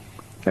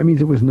 That means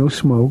there was no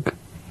smoke.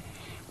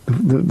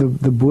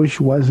 The bush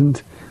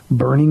wasn't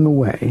burning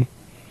away.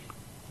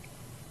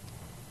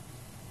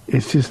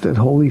 It's just that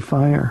holy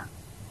fire.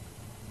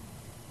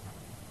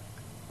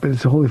 But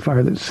it's a holy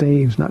fire that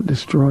saves, not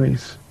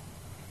destroys.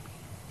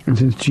 And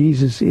since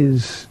Jesus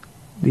is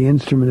the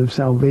instrument of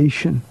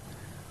salvation,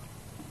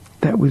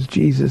 that was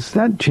Jesus.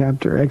 That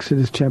chapter,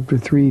 Exodus chapter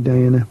 3,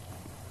 Diana,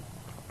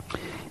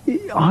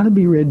 it ought to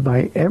be read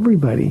by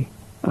everybody,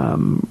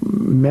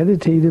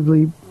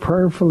 meditatively,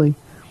 prayerfully.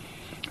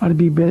 Ought to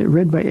be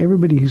read by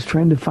everybody who's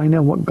trying to find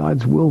out what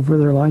God's will for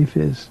their life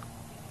is.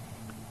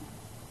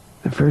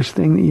 The first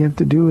thing that you have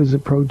to do is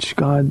approach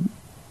God,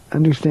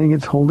 understanding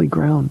it's holy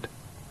ground.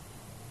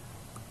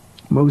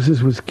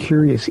 Moses was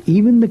curious.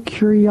 Even the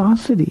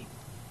curiosity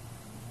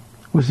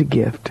was a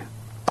gift.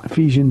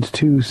 Ephesians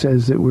 2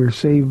 says that we're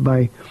saved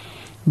by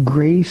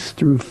grace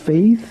through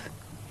faith,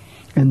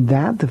 and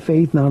that the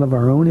faith not of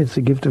our own, it's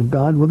a gift of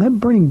God. Well, that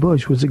burning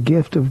bush was a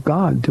gift of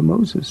God to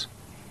Moses.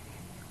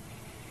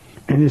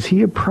 And as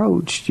he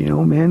approached,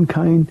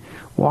 mankind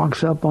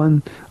walks up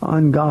on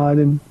God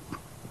and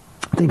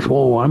thinks,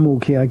 well, I'm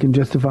okay, I can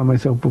justify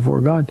myself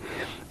before God.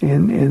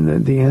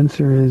 And the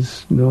answer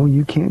is, no,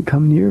 you can't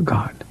come near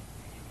God.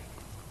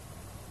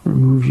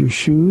 Remove your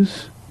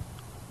shoes.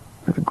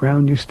 The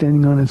ground you're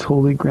standing on is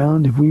holy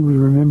ground. If we would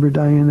remember,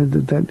 Diana,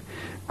 that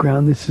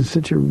ground, this is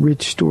such a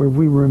rich story. If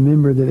we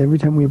remember that every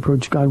time we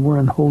approach God, we're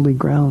on holy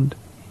ground.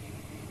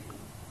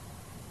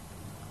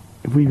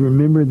 If we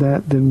remember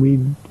that, then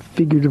we'd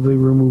figuratively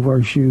remove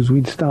our shoes.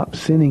 We'd stop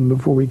sinning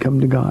before we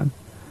come to God.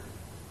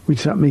 We'd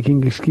stop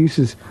making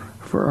excuses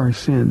for our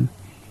sin.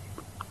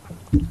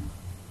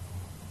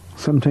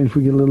 Sometimes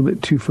we get a little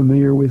bit too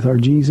familiar with our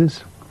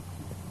Jesus.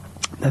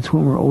 That's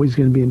when we're always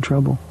going to be in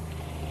trouble.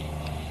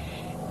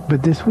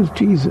 But this was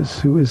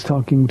Jesus who was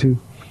talking to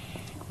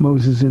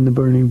Moses in the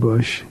burning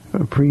bush,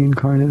 a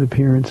pre-incarnate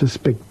appearance, a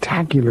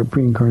spectacular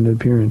pre-incarnate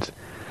appearance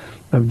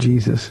of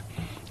Jesus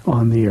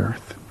on the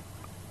earth.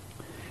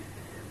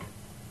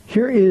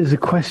 Here is a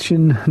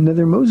question,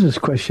 another Moses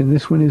question.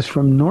 This one is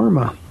from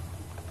Norma.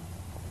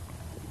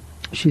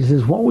 She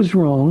says, what was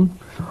wrong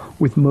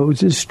with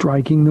Moses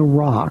striking the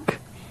rock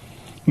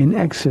in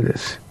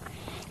Exodus?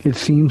 It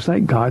seems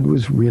like God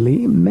was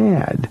really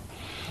mad.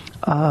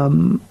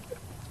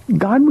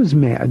 God was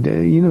mad.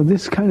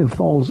 This kind of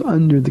falls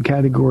under the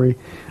category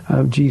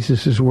of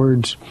Jesus'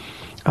 words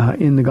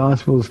in the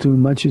Gospels. To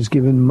much is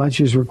given,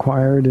 much is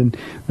required, and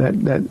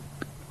that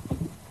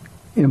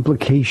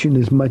implication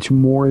is much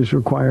more is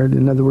required.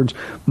 In other words,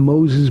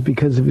 Moses,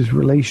 because of his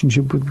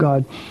relationship with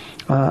God,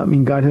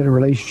 God had a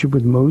relationship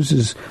with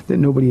Moses that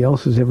nobody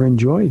else has ever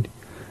enjoyed.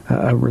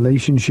 A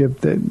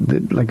relationship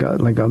that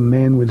like a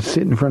man would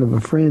sit in front of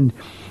a friend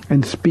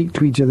and speak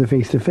to each other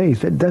face to face.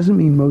 That doesn't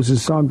mean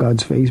Moses saw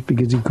God's face,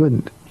 because he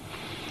couldn't.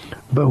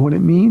 But what it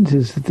means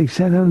is that they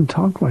sat down and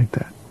talked like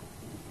that.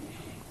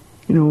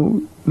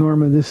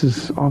 Norma, this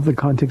is off the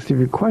context of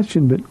your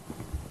question, but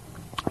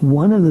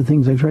one of the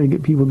things I try to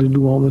get people to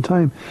do all the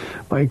time,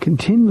 by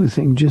continually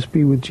saying, just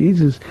be with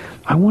Jesus,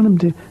 I want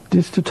them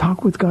to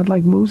talk with God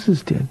like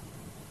Moses did.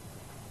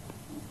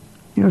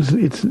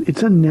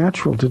 It's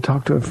unnatural to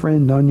talk to a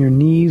friend on your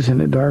knees in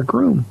a dark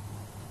room.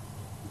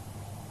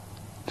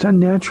 It's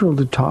unnatural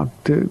to talk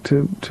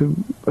to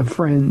a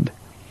friend.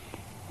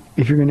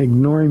 If you're going to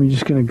ignore him, you're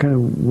just going to kind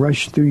of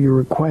rush through your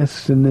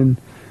requests and then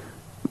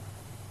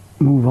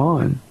move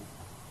on.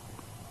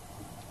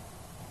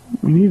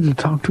 We need to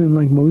talk to him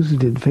like Moses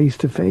did, face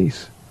to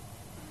face.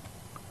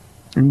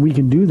 And we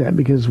can do that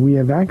because we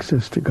have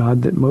access to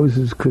God that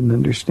Moses couldn't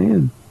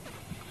understand.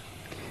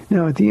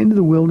 Now, at the end of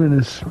the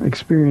wilderness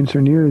experience,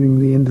 or nearing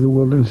the end of the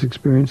wilderness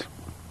experience,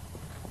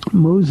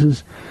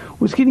 Moses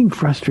was getting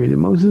frustrated.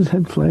 Moses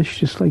had flesh,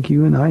 just like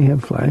you and I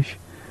have flesh.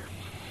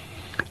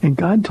 And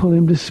God told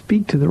him to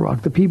speak to the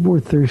rock. The people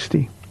were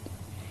thirsty.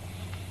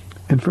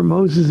 And for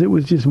Moses, it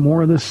was just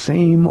more of the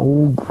same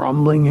old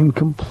grumbling and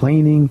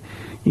complaining.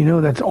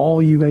 That's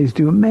all you guys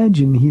do.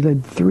 Imagine, he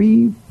led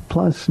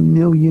 3+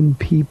 million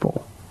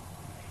people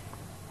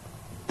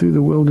through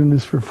the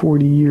wilderness for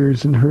 40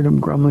 years and heard them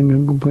grumbling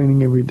and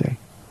complaining every day.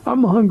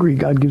 I'm hungry,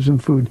 God gives them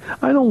food.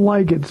 I don't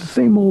like it, it's the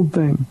same old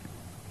thing.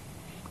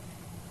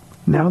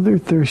 Now they're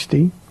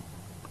thirsty.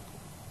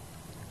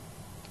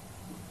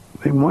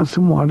 They want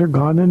some water,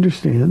 God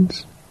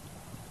understands.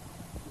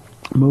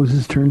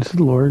 Moses turns to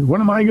the Lord,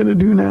 what am I going to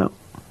do now?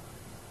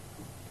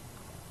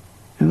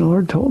 And the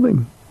Lord told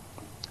him,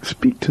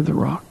 speak to the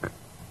rock,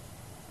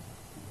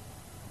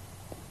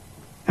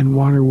 and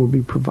water will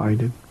be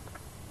provided.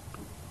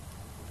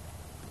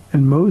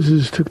 And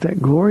Moses took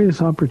that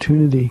glorious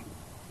opportunity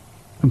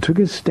and took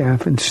his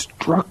staff and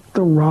struck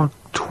the rock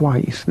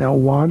twice. Now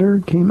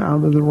water came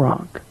out of the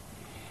rock.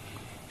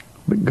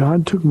 But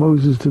God took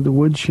Moses to the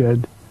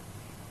woodshed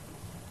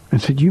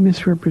and said, you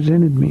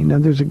misrepresented me. Now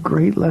there's a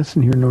great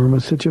lesson here, Norma,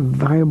 such a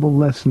valuable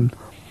lesson.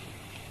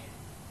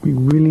 We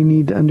really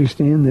need to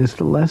understand this.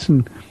 The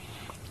lesson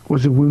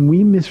was that when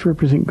we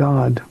misrepresent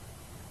God,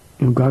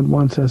 God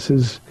wants us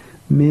as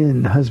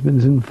men,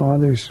 husbands and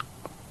fathers,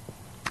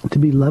 to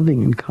be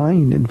loving and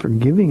kind and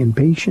forgiving and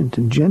patient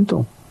and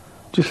gentle,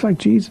 just like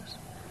Jesus.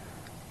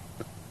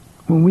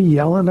 When we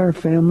yell at our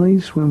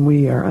families, when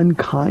we are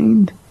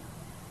unkind,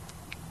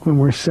 when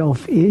we're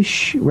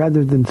selfish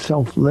rather than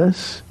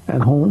selfless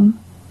at home,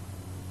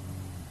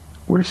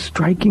 we're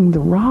striking the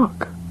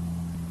rock.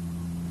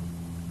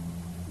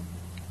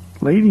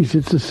 Ladies,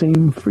 it's the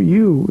same for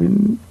you.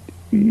 And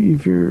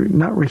if you're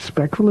not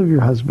respectful of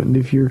your husband,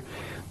 if you're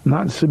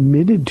not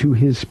submitted to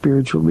his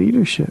spiritual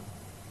leadership,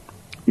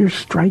 you're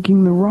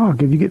striking the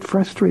rock. If you get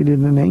frustrated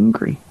and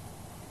angry,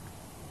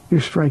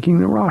 you're striking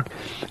the rock.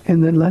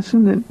 And the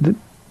lesson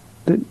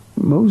that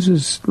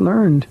Moses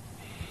learned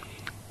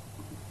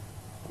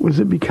was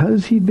that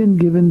because he'd been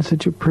given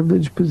such a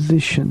privileged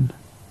position,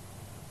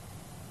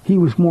 he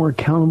was more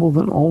accountable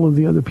than all of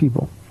the other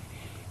people.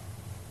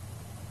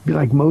 Be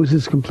like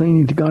Moses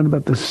complaining to God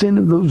about the sin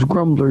of those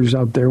grumblers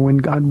out there, when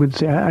God would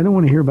say, I don't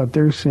want to hear about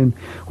their sin.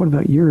 What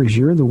about yours?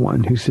 You're the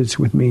one who sits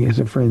with me as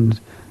a friend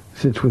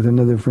sits with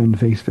another friend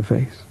face to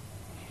face.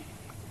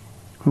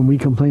 When we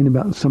complain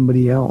about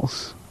somebody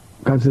else,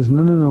 God says,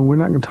 no, we're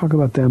not going to talk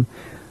about them.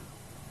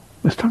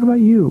 Let's talk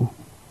about you.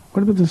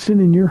 What about the sin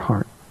in your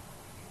heart?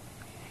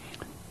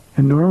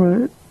 And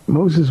Norma,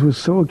 Moses was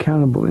so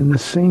accountable in the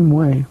same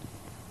way.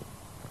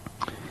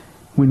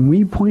 When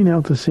we point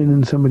out the sin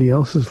in somebody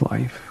else's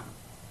life,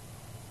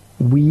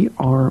 we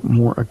are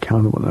more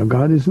accountable. Now,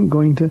 God isn't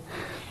going to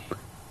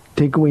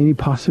take away any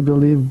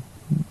possibility of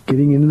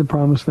getting into the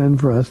promised land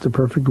for us, the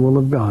perfect will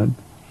of God.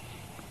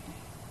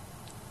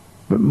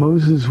 But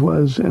Moses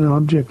was an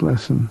object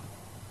lesson.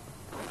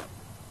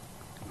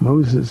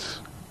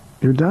 Moses,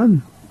 you're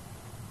done.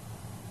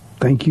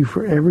 Thank you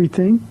for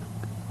everything.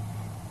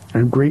 I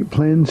have great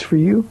plans for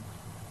you.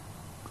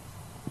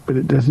 But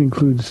it doesn't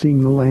include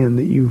seeing the land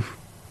that you've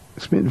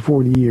spent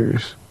 40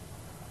 years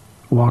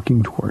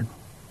walking toward.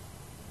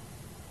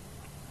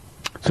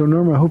 So,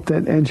 Norma, I hope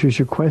that answers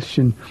your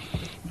question.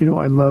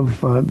 I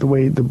love the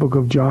way the book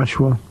of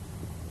Joshua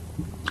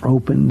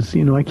opens.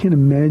 I can't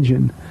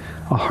imagine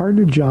a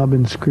harder job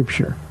in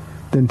Scripture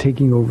than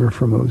taking over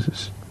for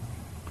Moses.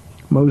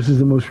 Moses,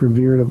 the most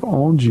revered of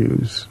all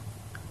Jews.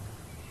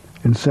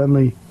 And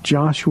suddenly,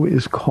 Joshua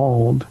is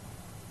called,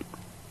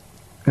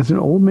 as an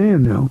old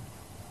man now,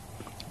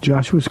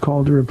 Joshua is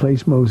called to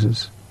replace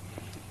Moses.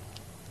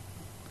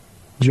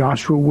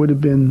 Joshua would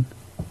have been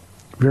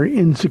very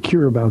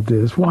insecure about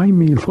this. Why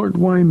me, Lord?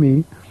 Why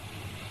me?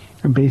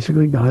 And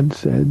basically God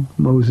said,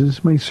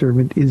 Moses, my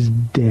servant, is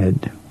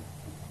dead.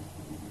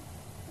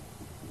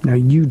 Now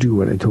you do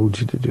what I told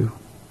you to do.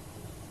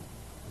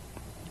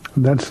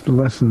 That's the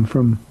lesson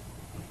from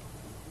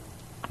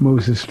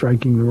Moses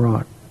striking the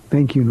rock.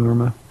 Thank you,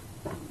 Norma.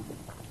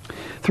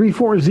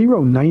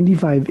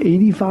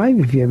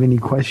 340-9585 if you have any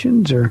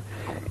questions or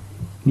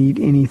need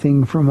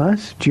anything from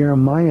us.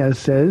 Jeremiah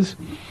says,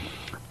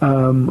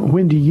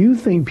 when do you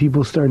think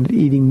people started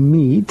eating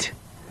meat,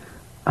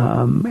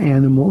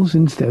 animals,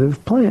 instead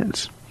of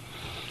plants?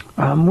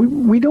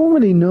 We don't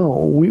really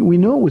know. We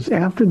know it was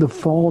after the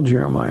fall,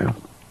 Jeremiah.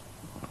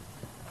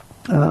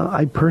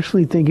 I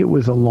personally think it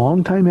was a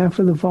long time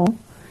after the fall.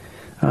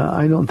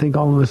 I don't think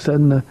all of a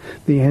sudden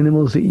the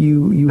animals that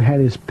you had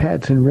as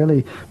pets, and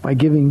really by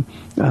giving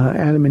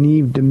Adam and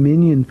Eve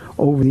dominion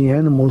over the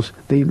animals,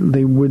 they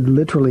would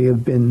literally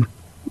have been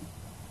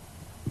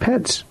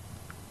pets.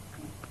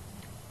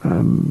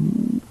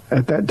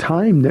 At that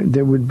time,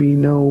 there would be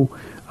no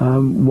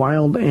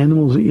wild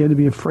animals that you had to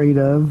be afraid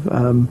of.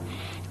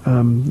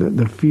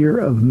 The fear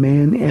of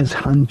man as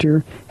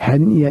hunter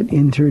hadn't yet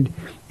entered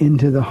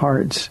into the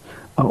hearts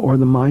or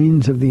the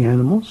minds of the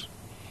animals.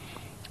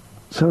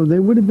 So they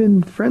would have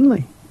been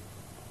friendly.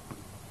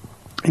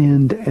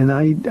 And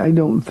I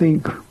don't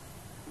think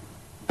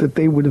that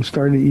they would have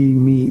started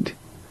eating meat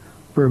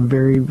for a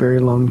very, very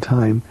long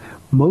time.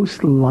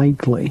 Most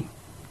likely,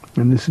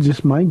 and this is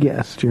just my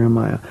guess,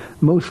 Jeremiah,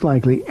 most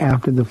likely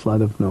after the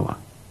flood of Noah.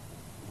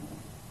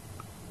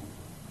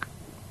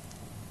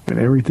 And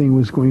everything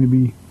was going to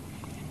be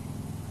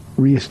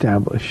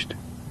reestablished.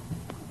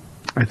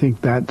 I think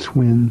that's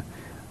when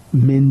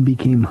men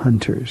became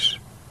hunters.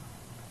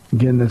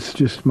 Again, that's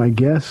just my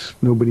guess.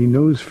 Nobody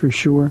knows for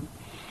sure.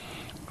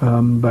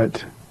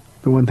 But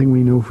the one thing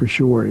we know for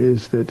sure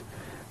is that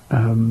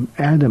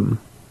Adam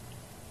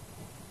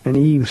and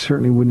Eve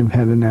certainly wouldn't have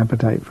had an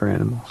appetite for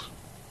animals.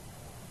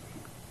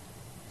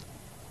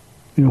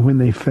 When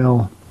they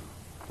fell,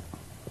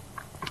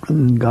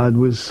 and God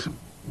was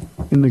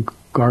in the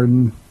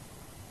garden,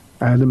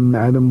 Adam,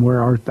 Adam,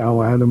 where art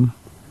thou, Adam?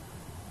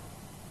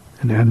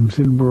 And Adam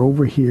said, we're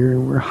over here,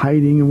 and we're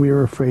hiding, and we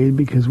are afraid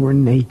because we're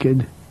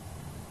naked.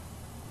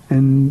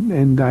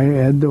 And I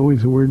add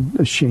always the word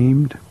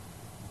ashamed.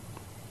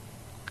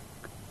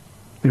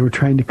 They were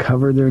trying to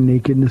cover their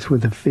nakedness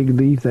with a fig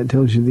leaf. That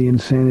tells you the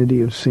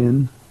insanity of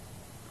sin.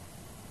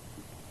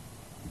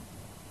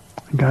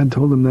 And God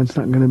told them that's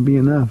not going to be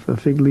enough. A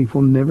fig leaf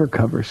will never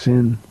cover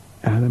sin,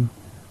 Adam.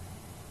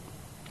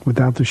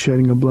 Without the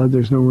shedding of blood,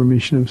 there's no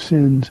remission of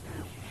sins.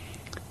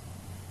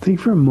 Think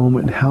for a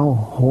moment how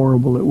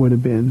horrible it would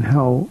have been,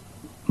 how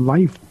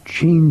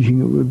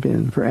life-changing it would have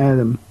been for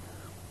Adam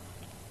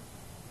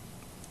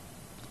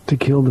to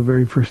kill the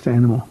very first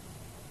animal.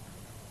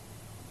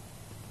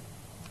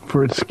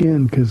 For its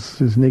skin, because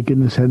his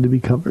nakedness had to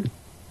be covered.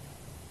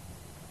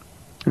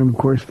 And of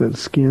course that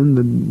skin,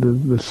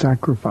 the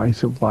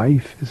sacrifice of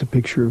life, is a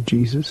picture of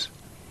Jesus.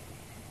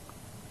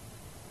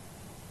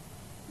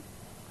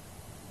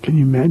 Can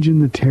you imagine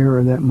the terror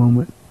of that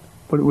moment?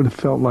 What it would have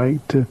felt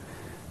like to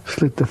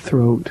slit the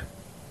throat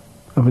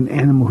of an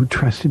animal who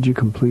trusted you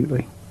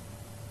completely.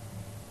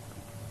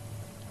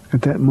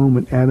 At that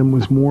moment, Adam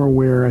was more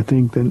aware, I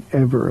think, than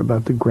ever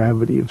about the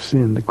gravity of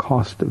sin, the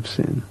cost of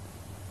sin.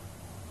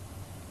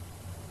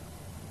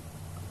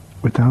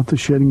 Without the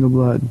shedding of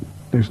blood,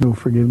 there's no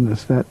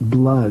forgiveness. That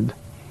blood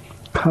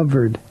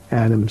covered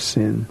Adam's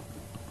sin.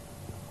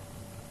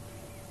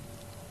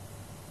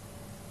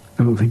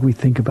 I don't think we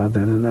think about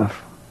that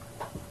enough.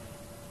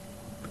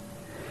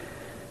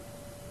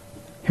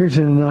 Here's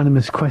an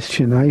anonymous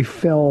question. I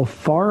fell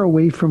far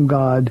away from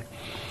God.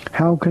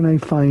 How can I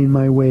find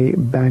my way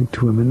back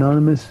to Him?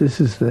 Anonymous,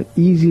 this is the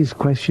easiest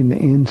question to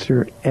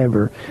answer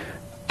ever.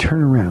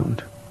 Turn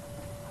around.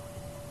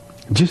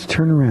 Just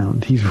turn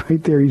around. He's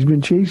right there. He's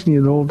been chasing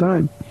you the whole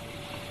time.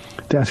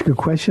 To ask a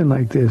question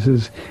like this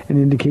is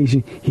an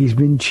indication He's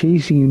been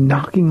chasing you,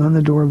 knocking on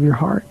the door of your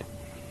heart.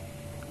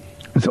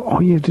 And so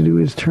all you have to do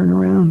is turn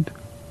around.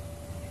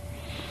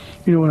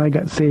 You know, when I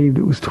got saved,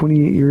 it was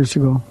 28 years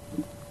ago.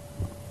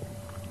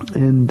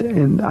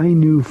 And I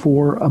knew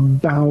for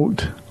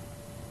about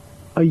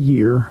a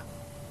year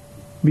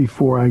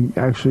before I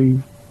actually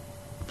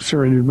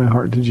surrendered my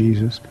heart to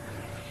Jesus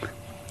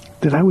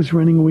that I was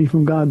running away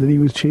from God, that He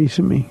was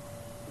chasing me.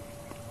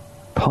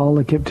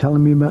 Paula kept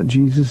telling me about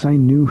Jesus. I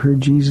heard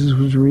Jesus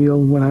was real.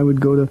 When I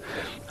would go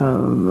to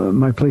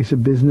my place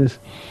of business,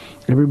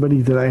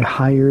 everybody that I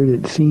hired,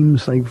 it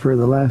seems like for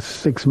the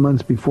last 6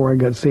 months before I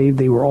got saved,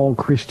 they were all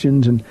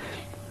Christians, and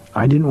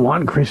I didn't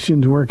want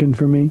Christians working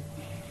for me.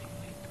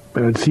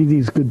 But I'd see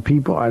these good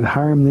people, I'd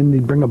hire them, then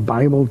they'd bring a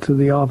Bible to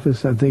the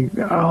office. I'd think,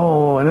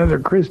 oh, another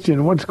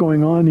Christian, what's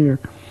going on here?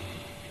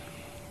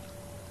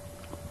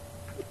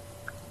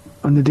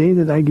 On the day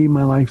that I gave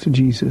my life to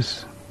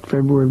Jesus,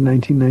 February of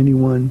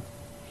 1991,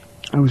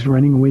 I was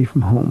running away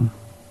from home.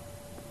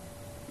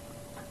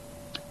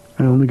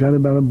 I only got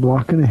about a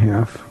block and a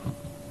half.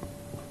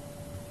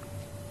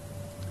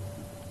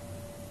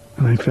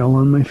 And I fell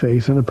on my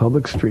face on a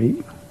public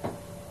street.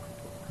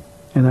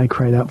 And I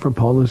cried out for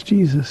Paula's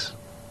Jesus.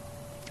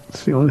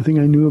 It's the only thing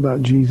I knew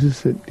about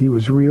Jesus, that He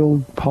was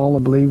real.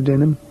 Paula believed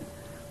in Him.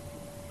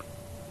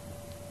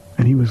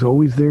 And He was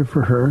always there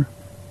for her.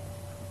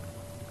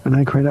 And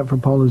I cried out for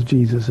Paula's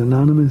Jesus.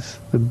 Anonymous,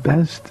 the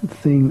best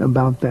thing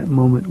about that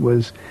moment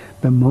was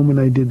the moment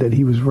I did that.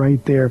 He was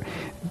right there,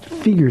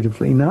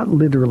 figuratively, not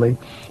literally,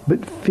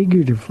 but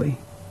figuratively.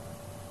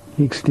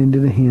 He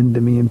extended a hand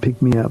to me and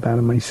picked me up out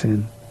of my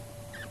sin.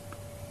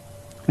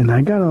 And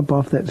I got up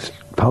off that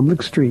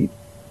public street,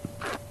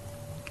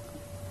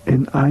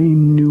 and I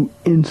knew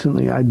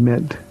instantly I'd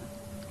met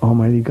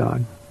Almighty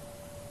God.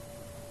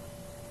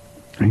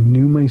 I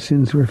knew my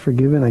sins were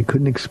forgiven. I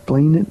couldn't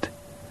explain it,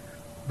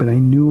 but I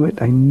knew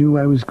it. I knew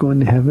I was going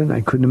to heaven.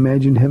 I couldn't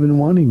imagine heaven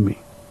wanting me,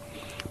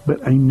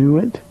 but I knew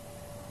it.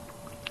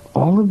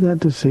 All of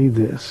that to say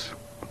this: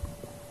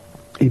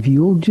 if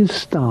you'll just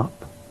stop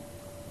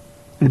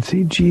and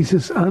say,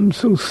 Jesus, I'm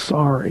so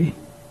sorry,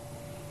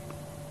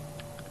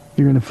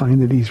 you're going to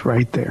find that He's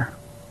right there.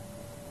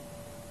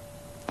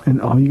 And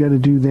all you got to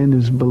do then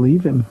is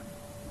believe Him.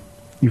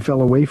 You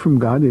fell away from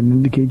God, it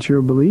indicates you're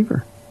a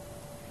believer.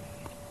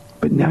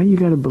 But now you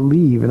got to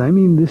believe. And I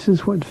mean, this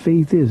is what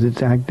faith is.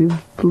 It's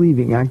active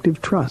believing,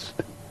 active trust.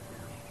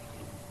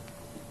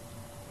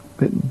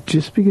 But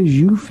just because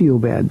you feel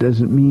bad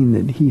doesn't mean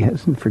that He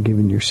hasn't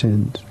forgiven your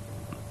sins.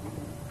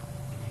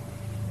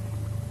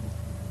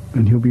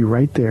 And He'll be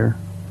right there.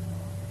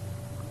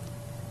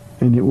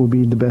 And it will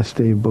be the best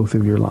day of both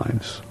of your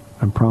lives.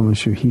 I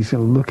promise you. He's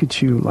going to look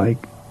at you like,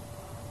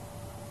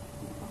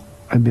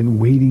 I've been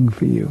waiting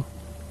for you.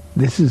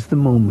 This is the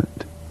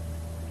moment.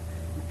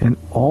 And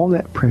all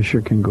that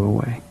pressure can go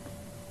away.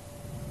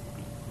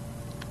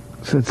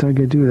 So that's all you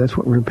got to do. That's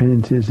what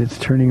repentance is. It's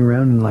turning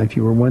around in life.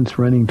 You were once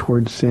running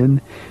towards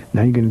sin.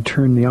 Now you're going to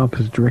turn the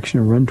opposite direction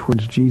and run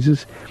towards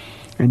Jesus.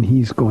 And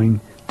He's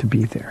going to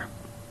be there.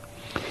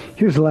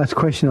 Here's the last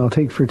question I'll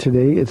take for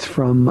today. It's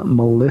from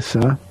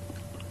Melissa.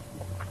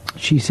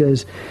 She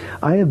says,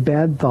 I have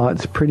bad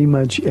thoughts pretty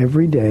much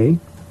every day.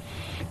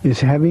 Is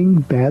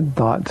having bad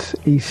thoughts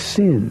a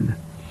sin?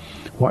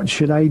 What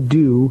should I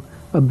do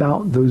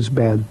about those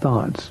bad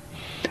thoughts.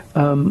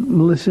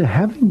 Melissa,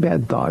 having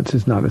bad thoughts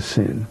is not a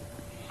sin.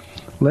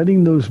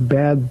 Letting those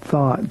bad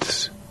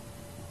thoughts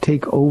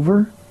take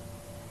over,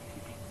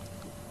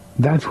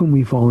 that's when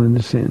we fall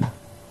into sin.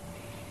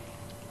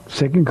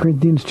 2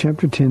 Corinthians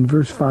chapter 10,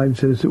 verse 5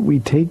 says that we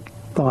take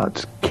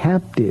thoughts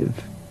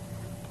captive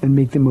and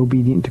make them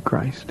obedient to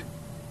Christ.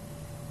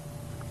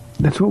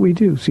 That's what we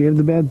do. So you have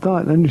the bad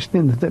thought, and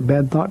understand that that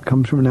bad thought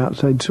comes from an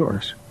outside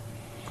source.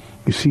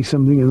 You see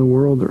something in the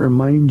world that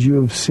reminds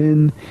you of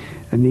sin,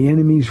 and the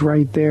enemy's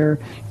right there,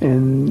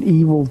 and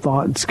evil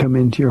thoughts come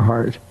into your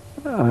heart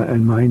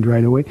and mind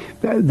right away.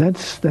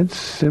 That's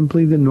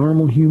simply the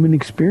normal human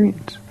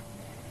experience.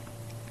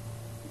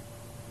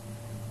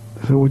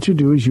 So what you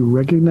do is you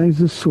recognize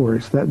the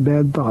source. That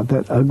bad thought,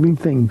 that ugly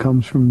thing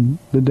comes from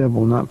the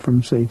devil, not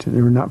from Satan,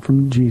 or not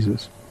from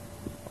Jesus.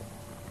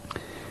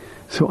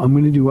 So I'm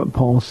going to do what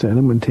Paul said.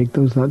 I'm going to take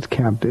those thoughts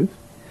captive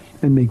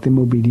and make them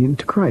obedient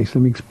to Christ.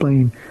 Let me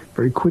explain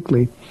very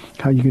quickly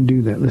how you can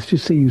do that. Let's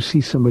just say you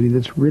see somebody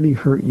that's really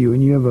hurt you,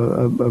 and you have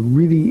a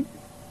really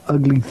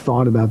ugly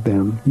thought about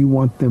them. You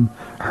want them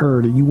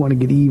hurt, or you want to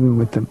get even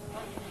with them.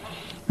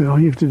 And all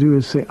you have to do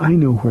is say, I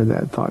know where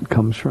that thought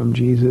comes from,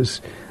 Jesus.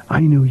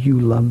 I know you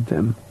love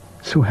them.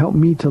 So help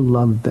me to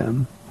love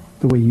them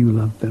the way you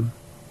love them.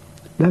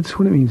 That's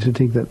what it means to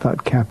take that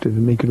thought captive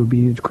and make it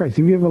obedient to Christ.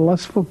 If you have a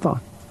lustful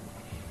thought,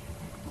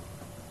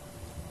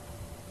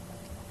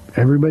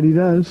 everybody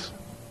does.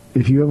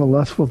 If you have a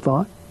lustful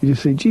thought, you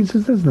just say,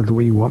 Jesus, that's not the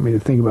way you want me to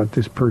think about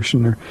this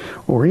person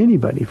or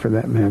anybody for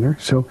that matter.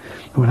 So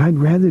what I'd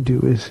rather do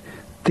is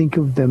think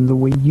of them the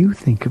way you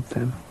think of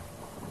them.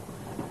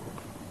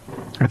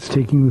 That's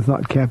taking the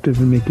thought captive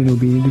and making it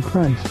obedient to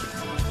Christ.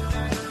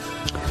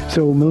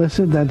 So,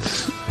 Melissa,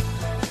 that's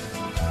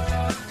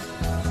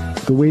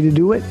the way to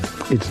do it.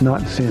 It's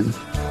not sin.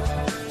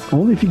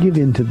 Only if you give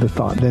in to the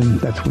thought, then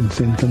that's when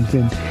sin comes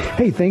in.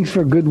 Hey, thanks for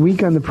a good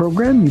week on the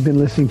program. You've been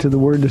listening to The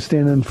Word to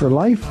Stand On for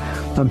Life.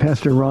 I'm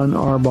Pastor Ron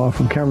Arbaugh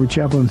from Calvary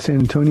Chapel in San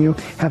Antonio.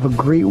 Have a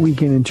great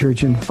weekend in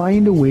church and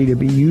find a way to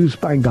be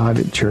used by God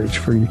at church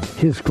for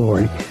His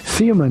glory.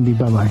 See you Monday.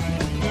 Bye-bye.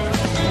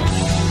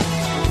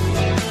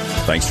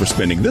 Thanks for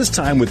spending this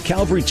time with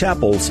Calvary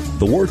Chapel's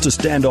The Word to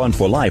Stand On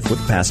for Life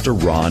with Pastor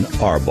Ron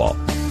Arbaugh.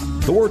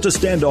 The Word to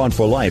Stand On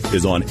for Life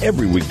is on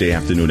every weekday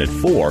afternoon at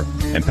 4,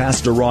 and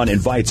Pastor Ron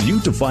invites you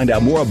to find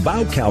out more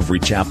about Calvary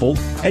Chapel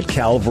at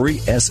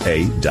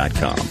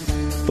calvarysa.com.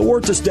 The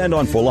Word to Stand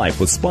On for Life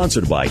was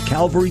sponsored by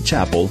Calvary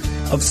Chapel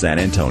of San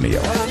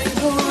Antonio.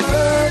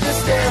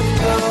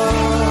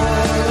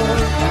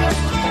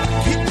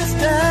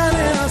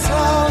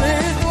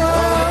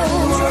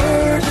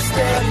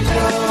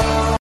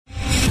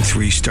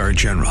 Three-star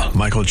General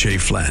Michael J.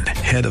 Flynn,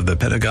 head of the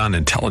Pentagon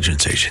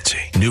Intelligence Agency,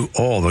 knew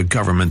all the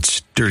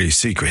government's dirty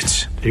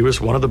secrets. He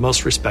was one of the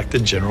most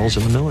respected generals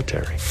in the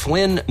military.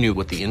 Flynn knew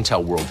what the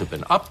intel world had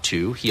been up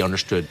to. He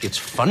understood its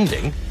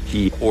funding.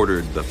 He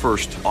ordered the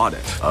first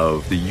audit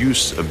of the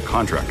use of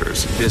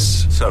contractors.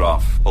 This set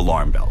off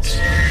alarm bells.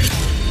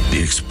 The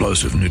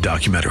explosive new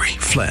documentary,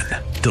 Flynn,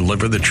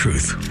 Deliver the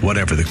Truth,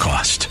 Whatever the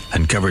Cost,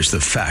 uncovers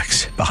the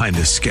facts behind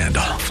this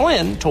scandal.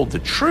 Flynn told the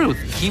truth.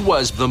 He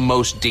was the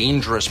most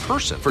dangerous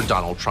person for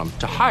Donald Trump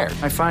to hire.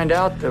 I find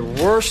out the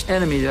worst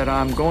enemy that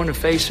I'm going to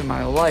face in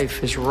my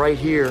life is right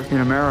here in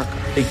America.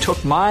 They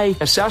took my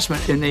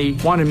assessment and they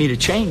wanted me to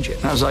change it.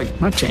 And I was like, I'm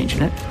not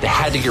changing it. They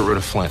had to get rid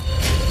of Flynn.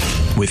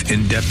 With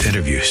in-depth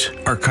interviews,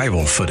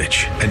 archival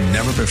footage, and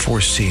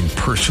never-before-seen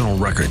personal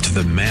records of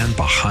the man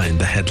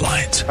behind the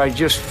headlines. I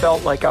just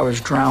felt like I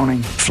was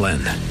drowning. Flynn,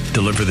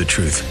 Deliver the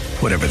Truth,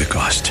 Whatever the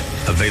Cost.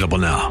 Available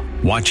now.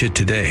 Watch it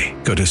today.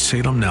 Go to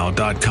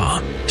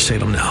salemnow.com.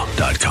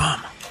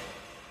 salemnow.com.